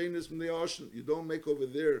kivshenis from the ocean. You don't make over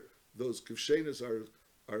there, those kivshenis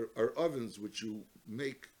are ovens which you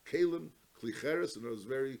make kalim, klicheres, and those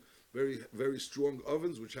very, very, very strong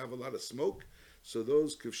ovens which have a lot of smoke. So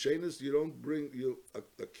those kivshenis, you don't bring a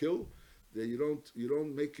kill. You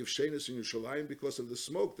don't make kivshenis in Yerushalayim because of the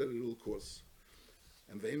smoke that it will cause.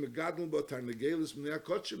 And you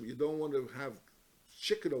don't want to have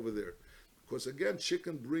chicken over there, because again,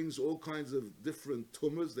 chicken brings all kinds of different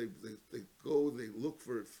tumas. They look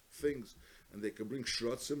for things, and they can bring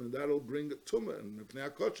shrotzim, and that'll bring a tumah, and mipnei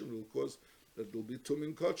hakochim will cause that there'll be tum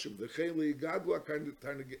in kochim.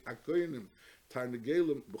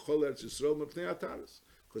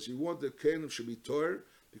 Because you want the kohenim should be torah,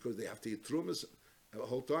 because they have to eat trumas the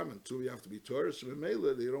whole time, and two, you have to be torah. So in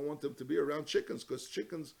Mela, they don't want them to be around chickens, because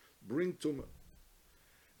chickens bring tumah.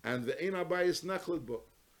 And the ein abayis nechled bo.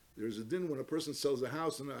 There's a din when a person sells a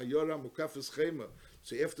house in a ayora mukafes chema.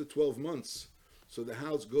 So after 12 months, so the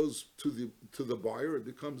house goes to the buyer. It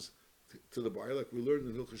becomes to the buyer, like we learned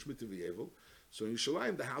in Hilchos Shmita V'Yevel. So in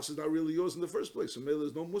Yerushalayim, the house is not really yours in the first place. So Mela,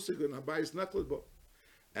 there's no musig in abayis nechled bo.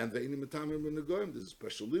 And the ein mitamim in the goyim. There's a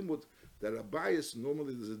special limud that a bias,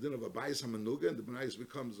 normally there's a din of a bias hamanuga, and the bias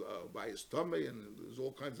becomes a bias tame, and there's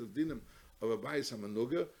all kinds of dinim of a bias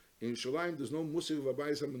hamanuga. In Yerushalayim, there's no musig of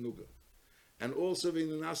abayis hamenuga. And also in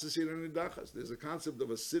the Nasas Ir Nidachas, there's a concept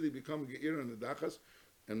of a city becoming Ir Nidachas,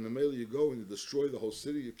 and Mamela you go and you destroy the whole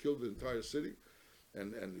city, you kill the entire city,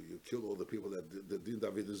 and you kill all the people that did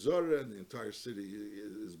David Zora, and the entire city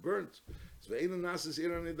is burnt. So ve'ein Nasas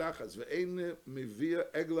Ir Nidachas, ve'ein mevia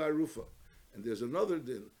egla rufa. And there's another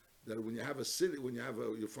din that when you have a city,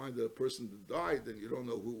 you find a person that died, and you don't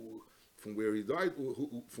know who from where he died,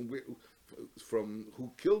 from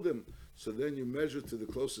who killed him. So then you measure to the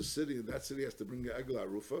closest city, and that city has to bring the Egla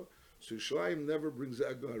Rufa. So Yerushalayim never brings the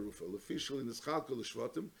Egla Rufa. L'fishal in Ischalka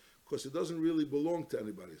l'shvatim, because it doesn't really belong to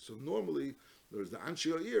anybody. So normally, there's the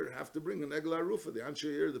Anshe Oyer have to bring an Egla Rufa. The Anshe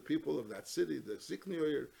Oyer, the people of that city, the Zikni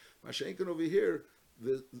Oyer. Mashenkin over here,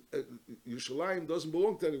 the Yerushalayim doesn't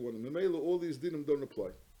belong to anyone. In Memela, all these dinim don't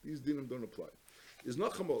apply. These dinim don't apply. Is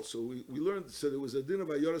not Chamol. So we learned, so there was a din of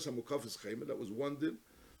Ayoras HaMukafis Chema, that was one din.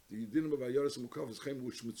 The dinim of Ayoras HaMukafis Chema,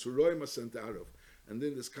 which Mitzurayim are sent out of. And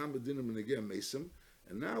then there's Kama dinim and again Mesim.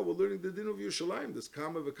 And now we're learning the din of Yerushalayim, this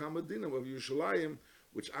Kama v'Kama dinim of Yerushalayim,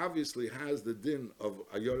 which obviously has the din of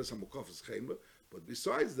Ayoras HaMukafis Chema. But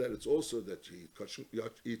besides that, it's also that you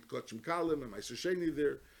eat Kachim Kalim and Meiser Sheni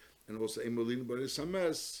there, and also Emolin Baris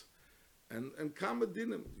Hames. And Kama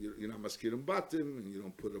dinim, you're not maskirim batim, and you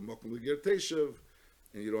don't put a mokum l'ger teshav,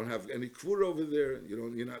 and you don't have any kvur over there.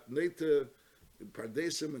 You're not neta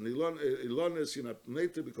pardesim and ilonis. You're not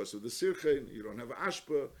neta because of the sirche. You don't have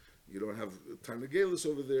ashpa. You don't have tarnagelis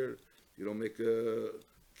over there. You don't make a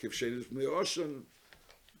kivshenis b'nei oshan.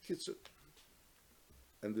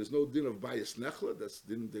 And there's no din of bayis nechla. That's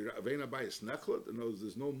din avena bayis nechla.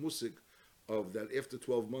 There's no musik of that after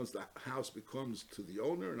 12 months the house becomes to the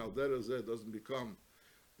owner, and al derech zeh doesn't become.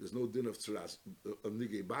 There's no din of tzuras of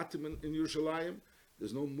nigei batim in Yerushalayim.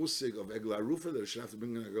 There's no musig of egla rufa that should have to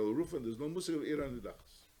bring an egla rufa. And there's no musig of ira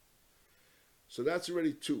nidachas. So that's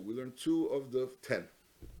already 2. We learned 2 of the 10.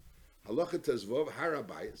 Halacha tezvov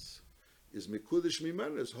harabayis is mikudish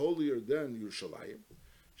miman, is holier than Yerushalayim.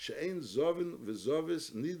 She'ein zovin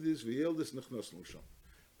v'zovis nidis v'yeldis nechnos l'sham.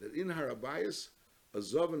 That in harabayis, a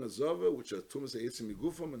Zav and a Zava, which are Tumas Eitzim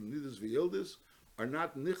Migufam and Nidus V'Yildis, are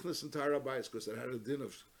not Nichnas into Harabayis, because they had a din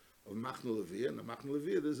of Machna Leviyah, and the Machna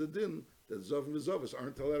Leviyah, there's a din that Zav and Zavis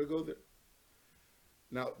aren't allowed to go there.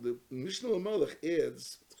 Now, the Mishnah Lamalach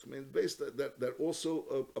adds, based that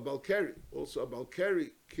also a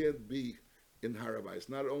Balkari can't be in Harabayis,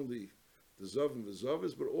 not only the Zav and the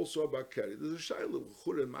Zavis, but also a Balkari. There's a Shailu,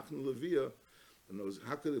 Chur and Machna Leviyah, and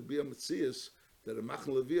how could it be a Metzias that a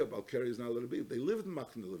Machna Leviyah, Balkari is not allowed to be? They lived in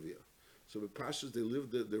Machna Leviyah. So the Pashas, they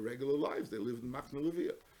lived their regular lives. They lived in Machna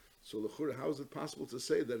Leviyah. So L'chura, how is it possible to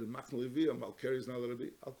say that in Machna Leviyah, Balkari is not allowed to be?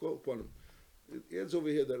 I'll call upon him. It adds over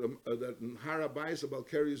here that in Harabayis, a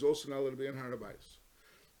Balkari is also not allowed to be in Harabayis.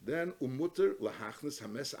 Then, Umutter lahachnes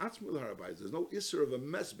hames atzmul Harabayis. There's no isser of a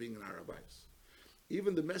mess being in Harabayis.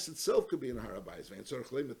 Even the mess itself could be in Harabayis.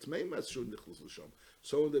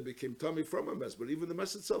 So they became tummy from a mess, but even the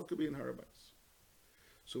mess itself could be in Harabayis.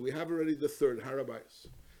 So we have already the third, Harabayis.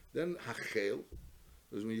 Then Hachel,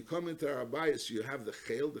 because when you come into Harabayis, you have the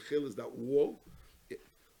Chel. The Chel is that wall,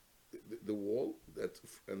 the wall,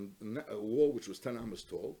 and a wall which was 10 amos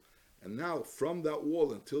tall. And now, from that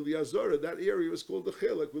wall until the Azara, that area was called the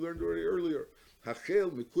Chel, like we learned already earlier.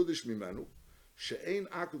 Hachel mikudish mimanu, she'ein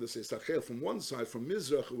akud, says Hachel, from one side, from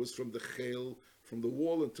Mizrach, it was from the Chel, from the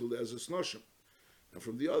wall until the Ezes Noshim. And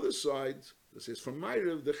from the other side, it says from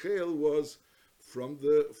Ma'ariv, the Chel was from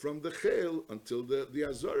the Chel until the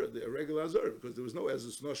Azara, the regular Azara, because there was no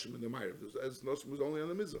Ezes Noshim in the Ma'ariv. The Ezes Noshim was only on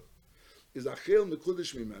the Mizrach. Is Achel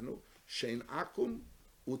mekudish mimenu shein akum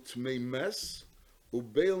utmei mes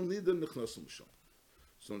ubeil nida nechnasim shom.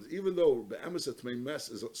 So even though the emes atmei mes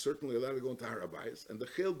is certainly allowed to go into Harabayis, and the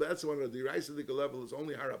Chel be'etzim on the Raisidik level is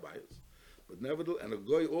only Harabayis, but nevertheless, and a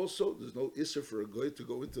goy also, there's no isser for a goy to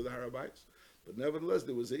go into the Harabayis, but nevertheless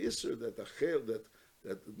there was a isser that the Chel that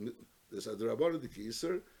there's a Drabonadik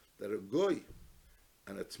Yisr, that a goy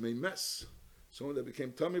and a tmei mes, someone that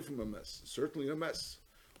became tummy from a mess, certainly a mess,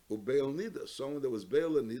 ubeil nida, someone that was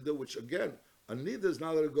beil and nida, which again, a nida is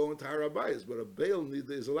not allowed to go into Harabayis, but a beil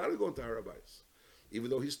nida is allowed to go into Harabayis, even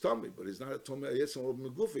though he's tummy, but he's not a tummy ayetzim or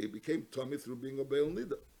megufi. He became tummy through being a beil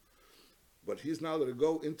nida, but he's not allowed to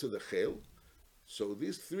go into the chel. So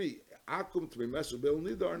these 3, akum, tmei mes, ubeil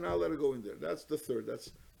nida, are not allowed to go in there. That's the third.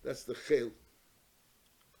 That's the chel,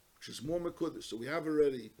 which is more mekudesh. So we had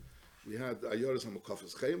Ayoras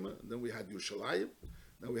HaMukafis Chema, and then we had Yerushalayim,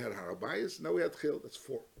 now we had Harabayis, now we had Chel. That's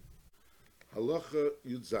 4. Halacha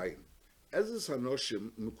Yud Zayin. Ezes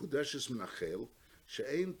Hanoshim Mekudeshes Min HaChel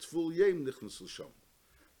She'ein Tful Yem Nichnas L'Sham.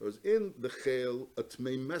 Because in the Chel, a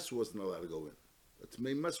Tmei Mes wasn't allowed to go in. A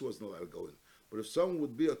Tmei Mes wasn't allowed to go in. But if someone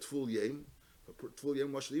would be a Tful Yem,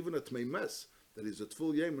 even a Tmei Mes, that he's a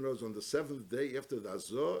Tful Yem, and it was on the seventh day after the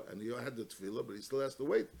Azor, and he had the Tefillah, but he still has to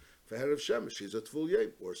wait for Erev Shemesh, he's a Tful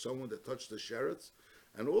Yem, or someone that touched the Sheretz,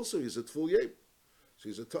 and also he's a Tful Yem. So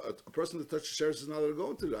he's a person that touched the Sheretz is not allowed to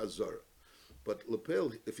go into the Azor. But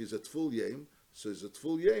Lepel, if he's a Tful Yem, so he's a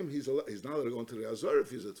Tful Yem, he's not allowed to go into the Azor if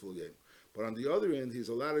he's a Tful Yem. But on the other end, he's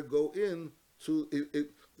allowed to go in to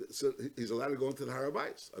so he's allowed to go into the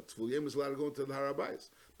Harabayis. A Tful Yem is allowed to go into the Harabayis.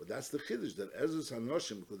 But that's the Chiddush, that Ezus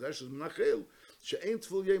HaNoshim, Kodesh Menachel, she'ein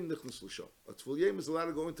Tful Yem nichnas l'sham. A Tful Yem is allowed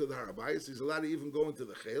to go into the Harabayis, he's allowed to even go into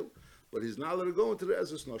the Chel, but he's not allowed to go into the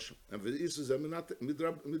Ezus Noshim. And v'isuz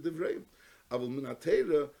midivreim. Aval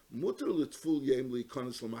minatera muter l'Tful Yem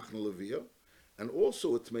li'konis l'machna leviyah, and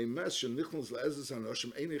also a Tmei Mes she'nichnas l'Ezus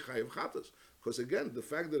HaNoshim einei chayav chatas. Because again, the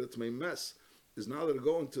fact that a Tmei Mes is not allowed to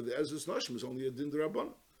go into the Ezus Noshim is only a din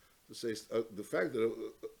d'Rabbanan. To say the fact that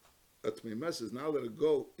a Tmei Mes is now allowed to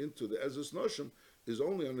go into the Ezus Noshim is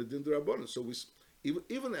only on a din d'Rabbanan. So we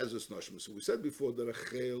even Ezus Noshim. So we said before that a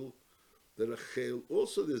chel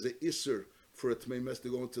also there's a iser for a Tmei Mes to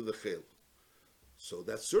go into the chel. So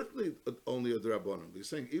that's certainly only a d'Rabbanan. We're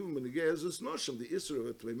saying even when you get Ezus Noshim, the iser of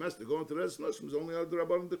a Tmei Mes to go into the Ezus Noshim is only on a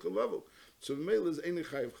d'Rabbanan level. So the male is einei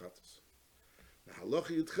chayav chatas.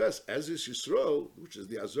 Halacha Yudches, Ezus Yisrael, which is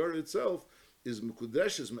the Azor itself, is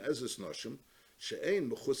Mekudeshes Me'ezus Noshim, she'ein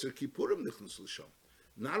Mechuser Kippurim nichnas l'sham.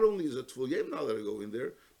 Not only is a Tful Yem not allowed to go in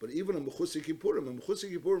there, but even a Mechuser Kippurim. A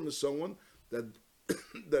Mechuser Kippurim is someone that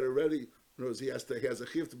that already knows he has a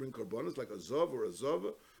chiv to bring korbanos, like a Zov or a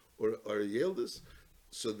Zova or a Yeldis.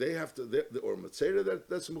 So they have to, or Matzera,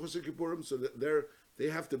 that's Mechuser Kippurim, so they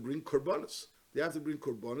have to bring korbanos. They have to bring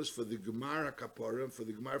korbanos for the Gemara Kapara and for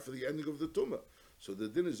the Gemara for the ending of the Tumah. So the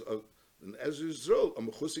din is an Ezus Yisrael, a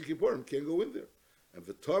Mechuser Kippurim can't go in there. And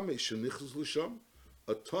the Tomei shenichus l'sham,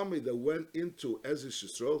 a Tomei that went into Ezus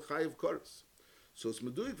Yisrael chayiv kares. So it's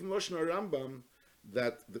meduik from Lashon Rambam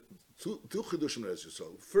that the two chidushim in Ezus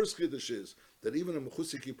Yisrael. First chidush is that even a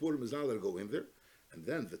Mechuser Kippurim is not allowed to go in there, and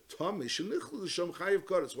then the Tomei shenichus l'sham chayiv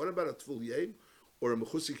kares. What about a Tful Yem or a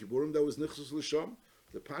Mechuser Kippurim that was nichus l'sham?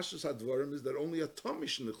 The Pashtus Hadvarim is that only a Tomei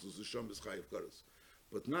shenichus l'sham is chayiv kares,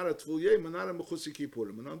 but not a Tful Yem and not a Mechuser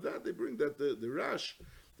Kippurim. And on that they bring that the Rash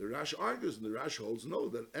argues, and the Rash holds no,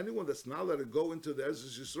 that anyone that's not allowed to go into the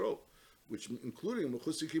Ezus Yisrael, which including a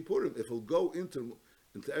Mechuser Kippurim, if he'll go into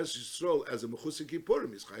Ezus Yisrael as a Mechuser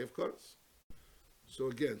Kippurim, he's chayav kares. So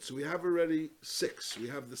again, so we have already six. We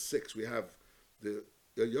have the six. We have the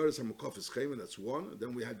Yoris HaMukafis Chayim, that's one. And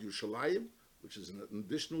then we had Yerushalayim, which is an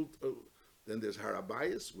additional. Then there's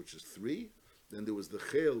Harabayis, which is 3. Then there was the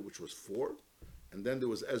Chel, which was 4. And then there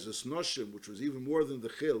was Ezus Noshim, which was even more than the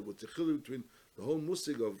Chel, with the Chil between the whole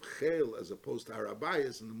musig of Chel as opposed to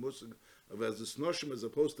Harabayis and the musig of Ezus Noshim as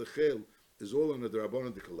opposed to Chel is all on a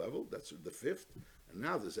D'Rabbanadika level. That's the 5th. And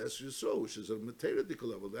now there's Ezus Yisrael, which is a Meteradika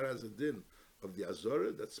level. That has a din of the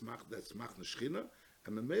Azorah, that's Machna Shechina.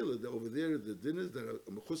 And Memela, over there, the din is that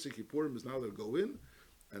a Mechuser Kippurim is now allowed to go in,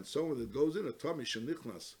 and someone that goes in, a Tomei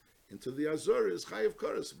Shenichnas, into the Azorah is chayav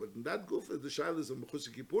kares. But in that guf, the shayla of Mechuser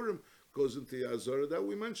Kippurim goes into the Azorah that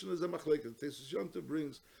we mentioned as a machlekes. Tesis Yonta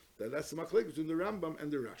brings that's the machlekes between the Rambam and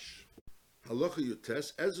the Rash. Halacha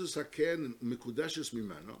Yutes Ezus Haken Mikudeshes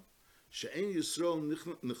Mimano she'ein Yisrael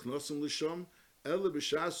nichnosim l'sham ele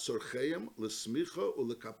b'shas sorcheim l'smicha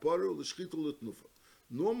u'lekapara u'leshchita u'letnufa.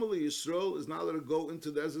 Normally Yisrael is not allowed to go into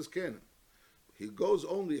the Ezus Kenim. He goes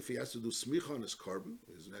only if he has to do smicha on his carbon.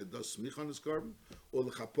 He does smicha on his carbon, or the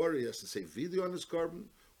chapara he has to say video on his carbon,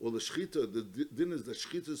 or the shchita. The din is that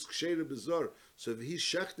shchita is ksheira bizar. So if he's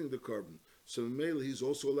shechting the carbon, so mainly he's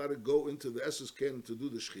also allowed to go into the eses kenim to do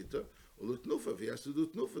the shchita. Or the tnufa, if he has to do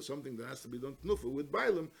tnufa, something that has to be done tnufa with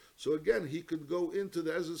bailim. So again, he could go into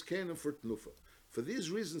the eses kenim for tnufa. For these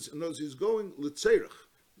reasons, in those he's going litzerich.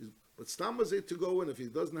 But stamazeh to go in, if he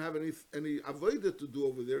doesn't have any avodah to do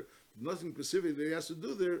over there, nothing specific that he has to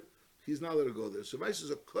do there, he's not allowed to go there. So Vice is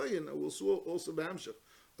a kohen, I will also b'hamshach.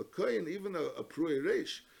 A kohen, even a prui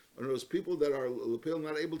reish, and those people that are lapel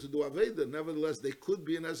not able to do aveda, nevertheless they could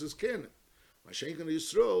be in Ezus Kenim. Mashenkin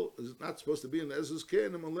Yisrael is not supposed to be in Ezus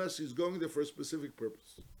Kenim unless he's going there for a specific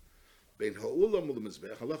purpose. Bein ha'ulam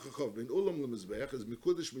l'mizbech, halacha chav, bein ulam l'mizbech is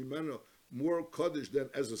mikudish mimano more kodesh than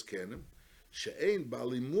Ezus Kenim. She'ein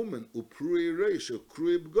balimumen uprui reish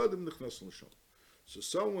ukrui b'godim nichnas l'sham. So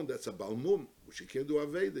someone that's a balmum, which he can't do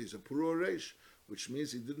aveda, he's a purua reish, which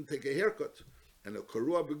means he didn't take a haircut, and a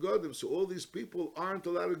karua begodim. So all these people aren't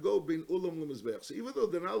allowed to go being ulam lemizbech. So even though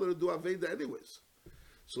they're not allowed to do aveda anyways,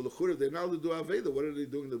 so l'chura they're not allowed to do aveda. What are they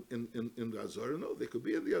doing in the Azara? No, they could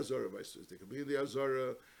be in the Azara, they could be in the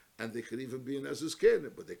Azara and they could even be in Ezus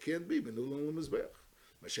Kenim, but they can't be Benulam Mizbeach.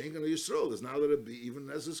 Mashengan Yisrael is not allowed to be even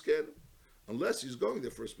Ezus Kenim, unless he's going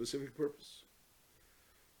there for a specific purpose.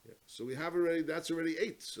 Yeah. So we have already, that's already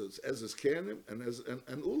 8. So it's Ezus Kenim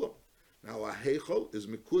and Ulam. Now a Heichel is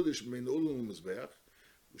Mekudish Mein Ulam Mizbeach,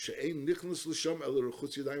 She'ein Nichnas L'Sham El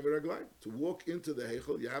Rechutz Yadayim V'Raglayim. To walk into the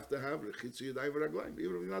Heichel, you have to have Rechutz Yadayim V'Raglayim,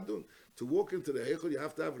 even if you're not doing. To walk into the Heichel, you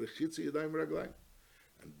have to have Rechutz Yadayim V'Raglayim.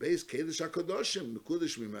 And base Kedesh HaKadoshim,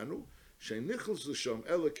 Mekudish Mimenu, She'ein Nichnas L'Sham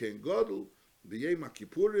El Kein Gadol, B'Yem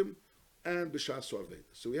HaKippurim, and B'Shas Aveda.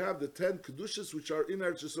 So we have the 10 Kedushas which are in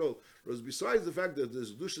Eretz Yisrael. Whereas besides the fact that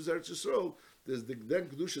there's Kedushas Eretz Yisrael, there's the 10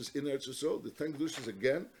 Kedushas in Eretz Yisrael, the 10 Kedushas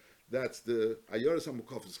again, that's the Ayoras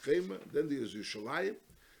HaMukafes Chema, then there's Yushalayim,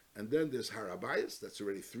 and then there's Harabayas, that's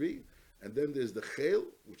already 3, and then there's the Chel,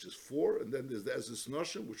 which is 4, and then there's the Ezus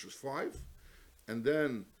Noshim, which is 5, and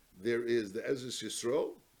then there is the Ezus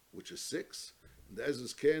Yisrael, which is 6, and the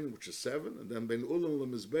Ezus Ken, which is 7, and then Ben Ulam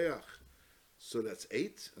LeMizbeach, so that's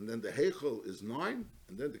 8, and then the Heichel is 9,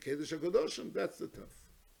 and then the Kedesh HaKadoshim, that's the 10th.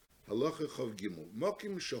 Halacha Chav Gimel,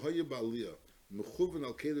 Mokim Shehoye Ba'aliyah, Mechuven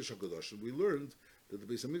Al Kedesh HaKadoshim. We learned that the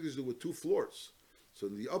Beis HaMikdash there were 2 floors. So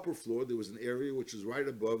in the upper floor there was an area which is right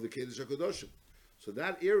above the Kedesh HaKadoshim. So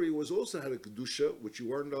that area was also had a Kedusha, which you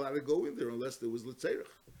weren't allowed to go in there unless there was L'tzerech.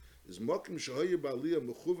 Is Mokim Shehoye Ba'aliyah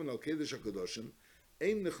Mechuven Al Kedesh HaKadoshim,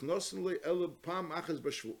 Ein Nechnosen Le Ele Pam Achas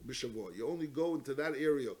B'Shavua. You only go into that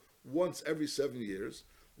area once every 7 years.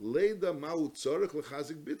 Leida Ma'u Tzorech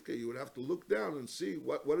L'chazik Bitke. You would have to look down and see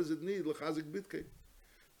what does it need L'chazik Bitke.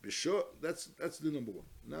 B'sho, that's the number 1.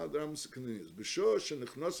 Now the Rambam continues. B'sho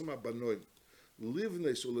shenichnosam ha'banoim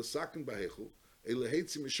livnes ulesaken b'heichel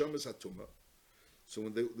elehetzi mishames hatumah. So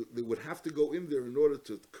when they would have to go in there in order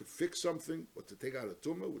to fix something or to take out a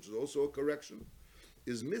tumah, which is also a correction,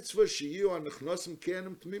 is mitzvah shiyu ha'nechnosim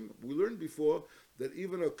kenim tmim. We learned before that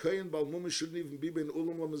even a kohen balmum shouldn't even be ben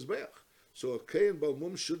ulam lamizbeach. So a kohen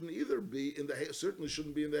balmum shouldn't either be in the certainly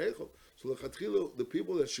shouldn't be in the heichel. So the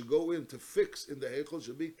people that should go in to fix in the heichel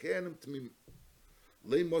should be kenim tmim.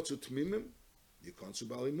 Lei motzu tmimim, yikonsu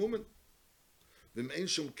bali mumin. Vim ein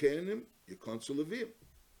shom kenim, yikonsu levim.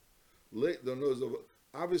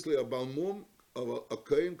 Obviously a balmum of a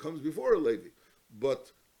kohen comes before a levi,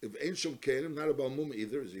 but if ein shom kenim, not a balmum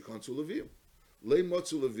either, is yikonsu levim. Lei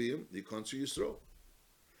motzu levim, yikonsu yisrael.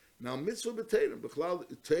 Now mitzvah b'teirim, b'chlal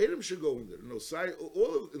teirim should go in there.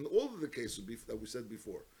 In all of the cases that we said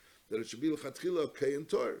before, that it should be l'chatchila a kein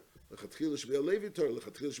tor, l'chatchila should be a levi tor,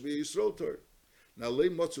 l'chatchila should be a yisrael tor. Now lei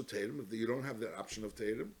motzu teirim, if you don't have that option of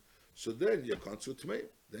teirim, so then you're konsu tmei.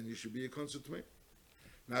 Then you should be a konsu tmei.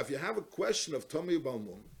 Now if you have a question of tamei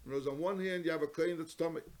balmum, on one hand you have a kohen that's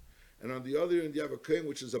tamei, and on the other hand you have a kohen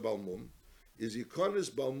which is a balmum, is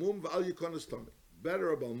yikonis balmum v'al yikonis tamei.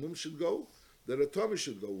 Better a balmum should go that a tumah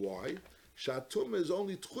should go. Why? Shatumah is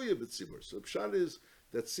only tchuya b'tzibur. So the pshat is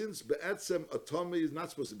that since be'etzem a tumah is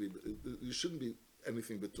not supposed to be, you shouldn't be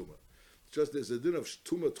anything but tumah. It's just there's a din of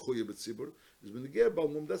tumah tchuya b'tzibur. Is b'negei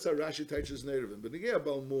balmum. That's how Rashi teaches native. And b'negei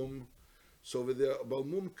balmum, so over there, a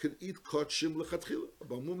balmum can eat kotshim lechatchila. A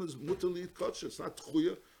balmum is mutar to eat kotshim. It's not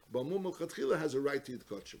tchuya. Balmum lechatchila has a right to eat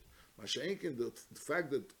kotshim. Masha'enkin, the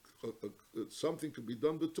fact that something could be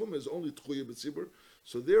done b'tumah is only tchuya b'tzibur.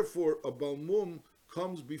 So therefore, a balmum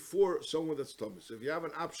comes before someone that's tummy. So if you have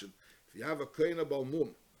an option, if you have a kohen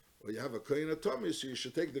balmum or you have a kohen tummy, so you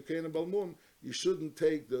should take the kohen balmum. You shouldn't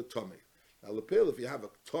take the tummy. Now lepel, if you have a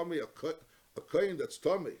tummy, a kohen that's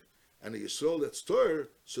tummy, and a yisrael that's tor,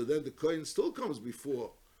 so then the kohen still comes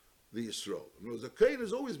before the yisrael. In other words, the kohen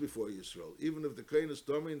is always before yisrael, even if the kohen is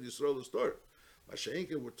tummy and the yisrael is tor.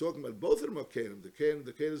 Masha'enkin, we're talking about both of them are kohenim. The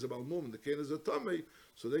kohen is a balmum, and the kohen is a tummy.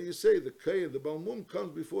 So then you say the kohen, the balmum,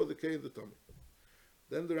 comes before the kohen, the tummy.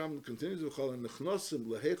 Then the Rambam continues with chol nechnosim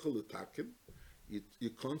lehechol letakim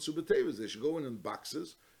yikonsu b'tevas. They should go in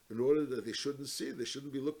boxes in order that they shouldn't see. They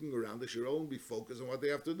shouldn't be looking around. They should only be focused on what they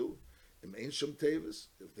have to do. Im ein shom tevas.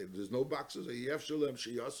 If there's no boxes,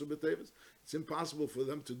 it's impossible for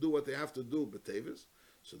them to do what they have to do b'tevas.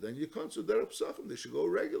 So then you consider derech psachim. They should go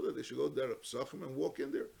regular. They should go derech psachim and walk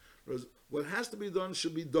in there. Whereas what has to be done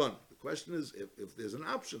should be done. The question is, if there's an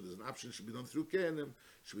option it should be done through kenim,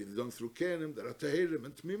 should be done through kenim that are tehirim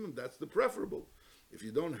and tmimim. That's the preferable. If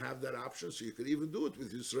you don't have that option, so you could even do it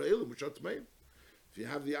with Yisraelim, which are tmeim. If you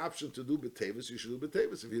have the option to do b'tevis, you should do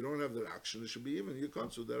b'tevis. If you don't have that option, it should be even you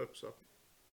consider derech psachim.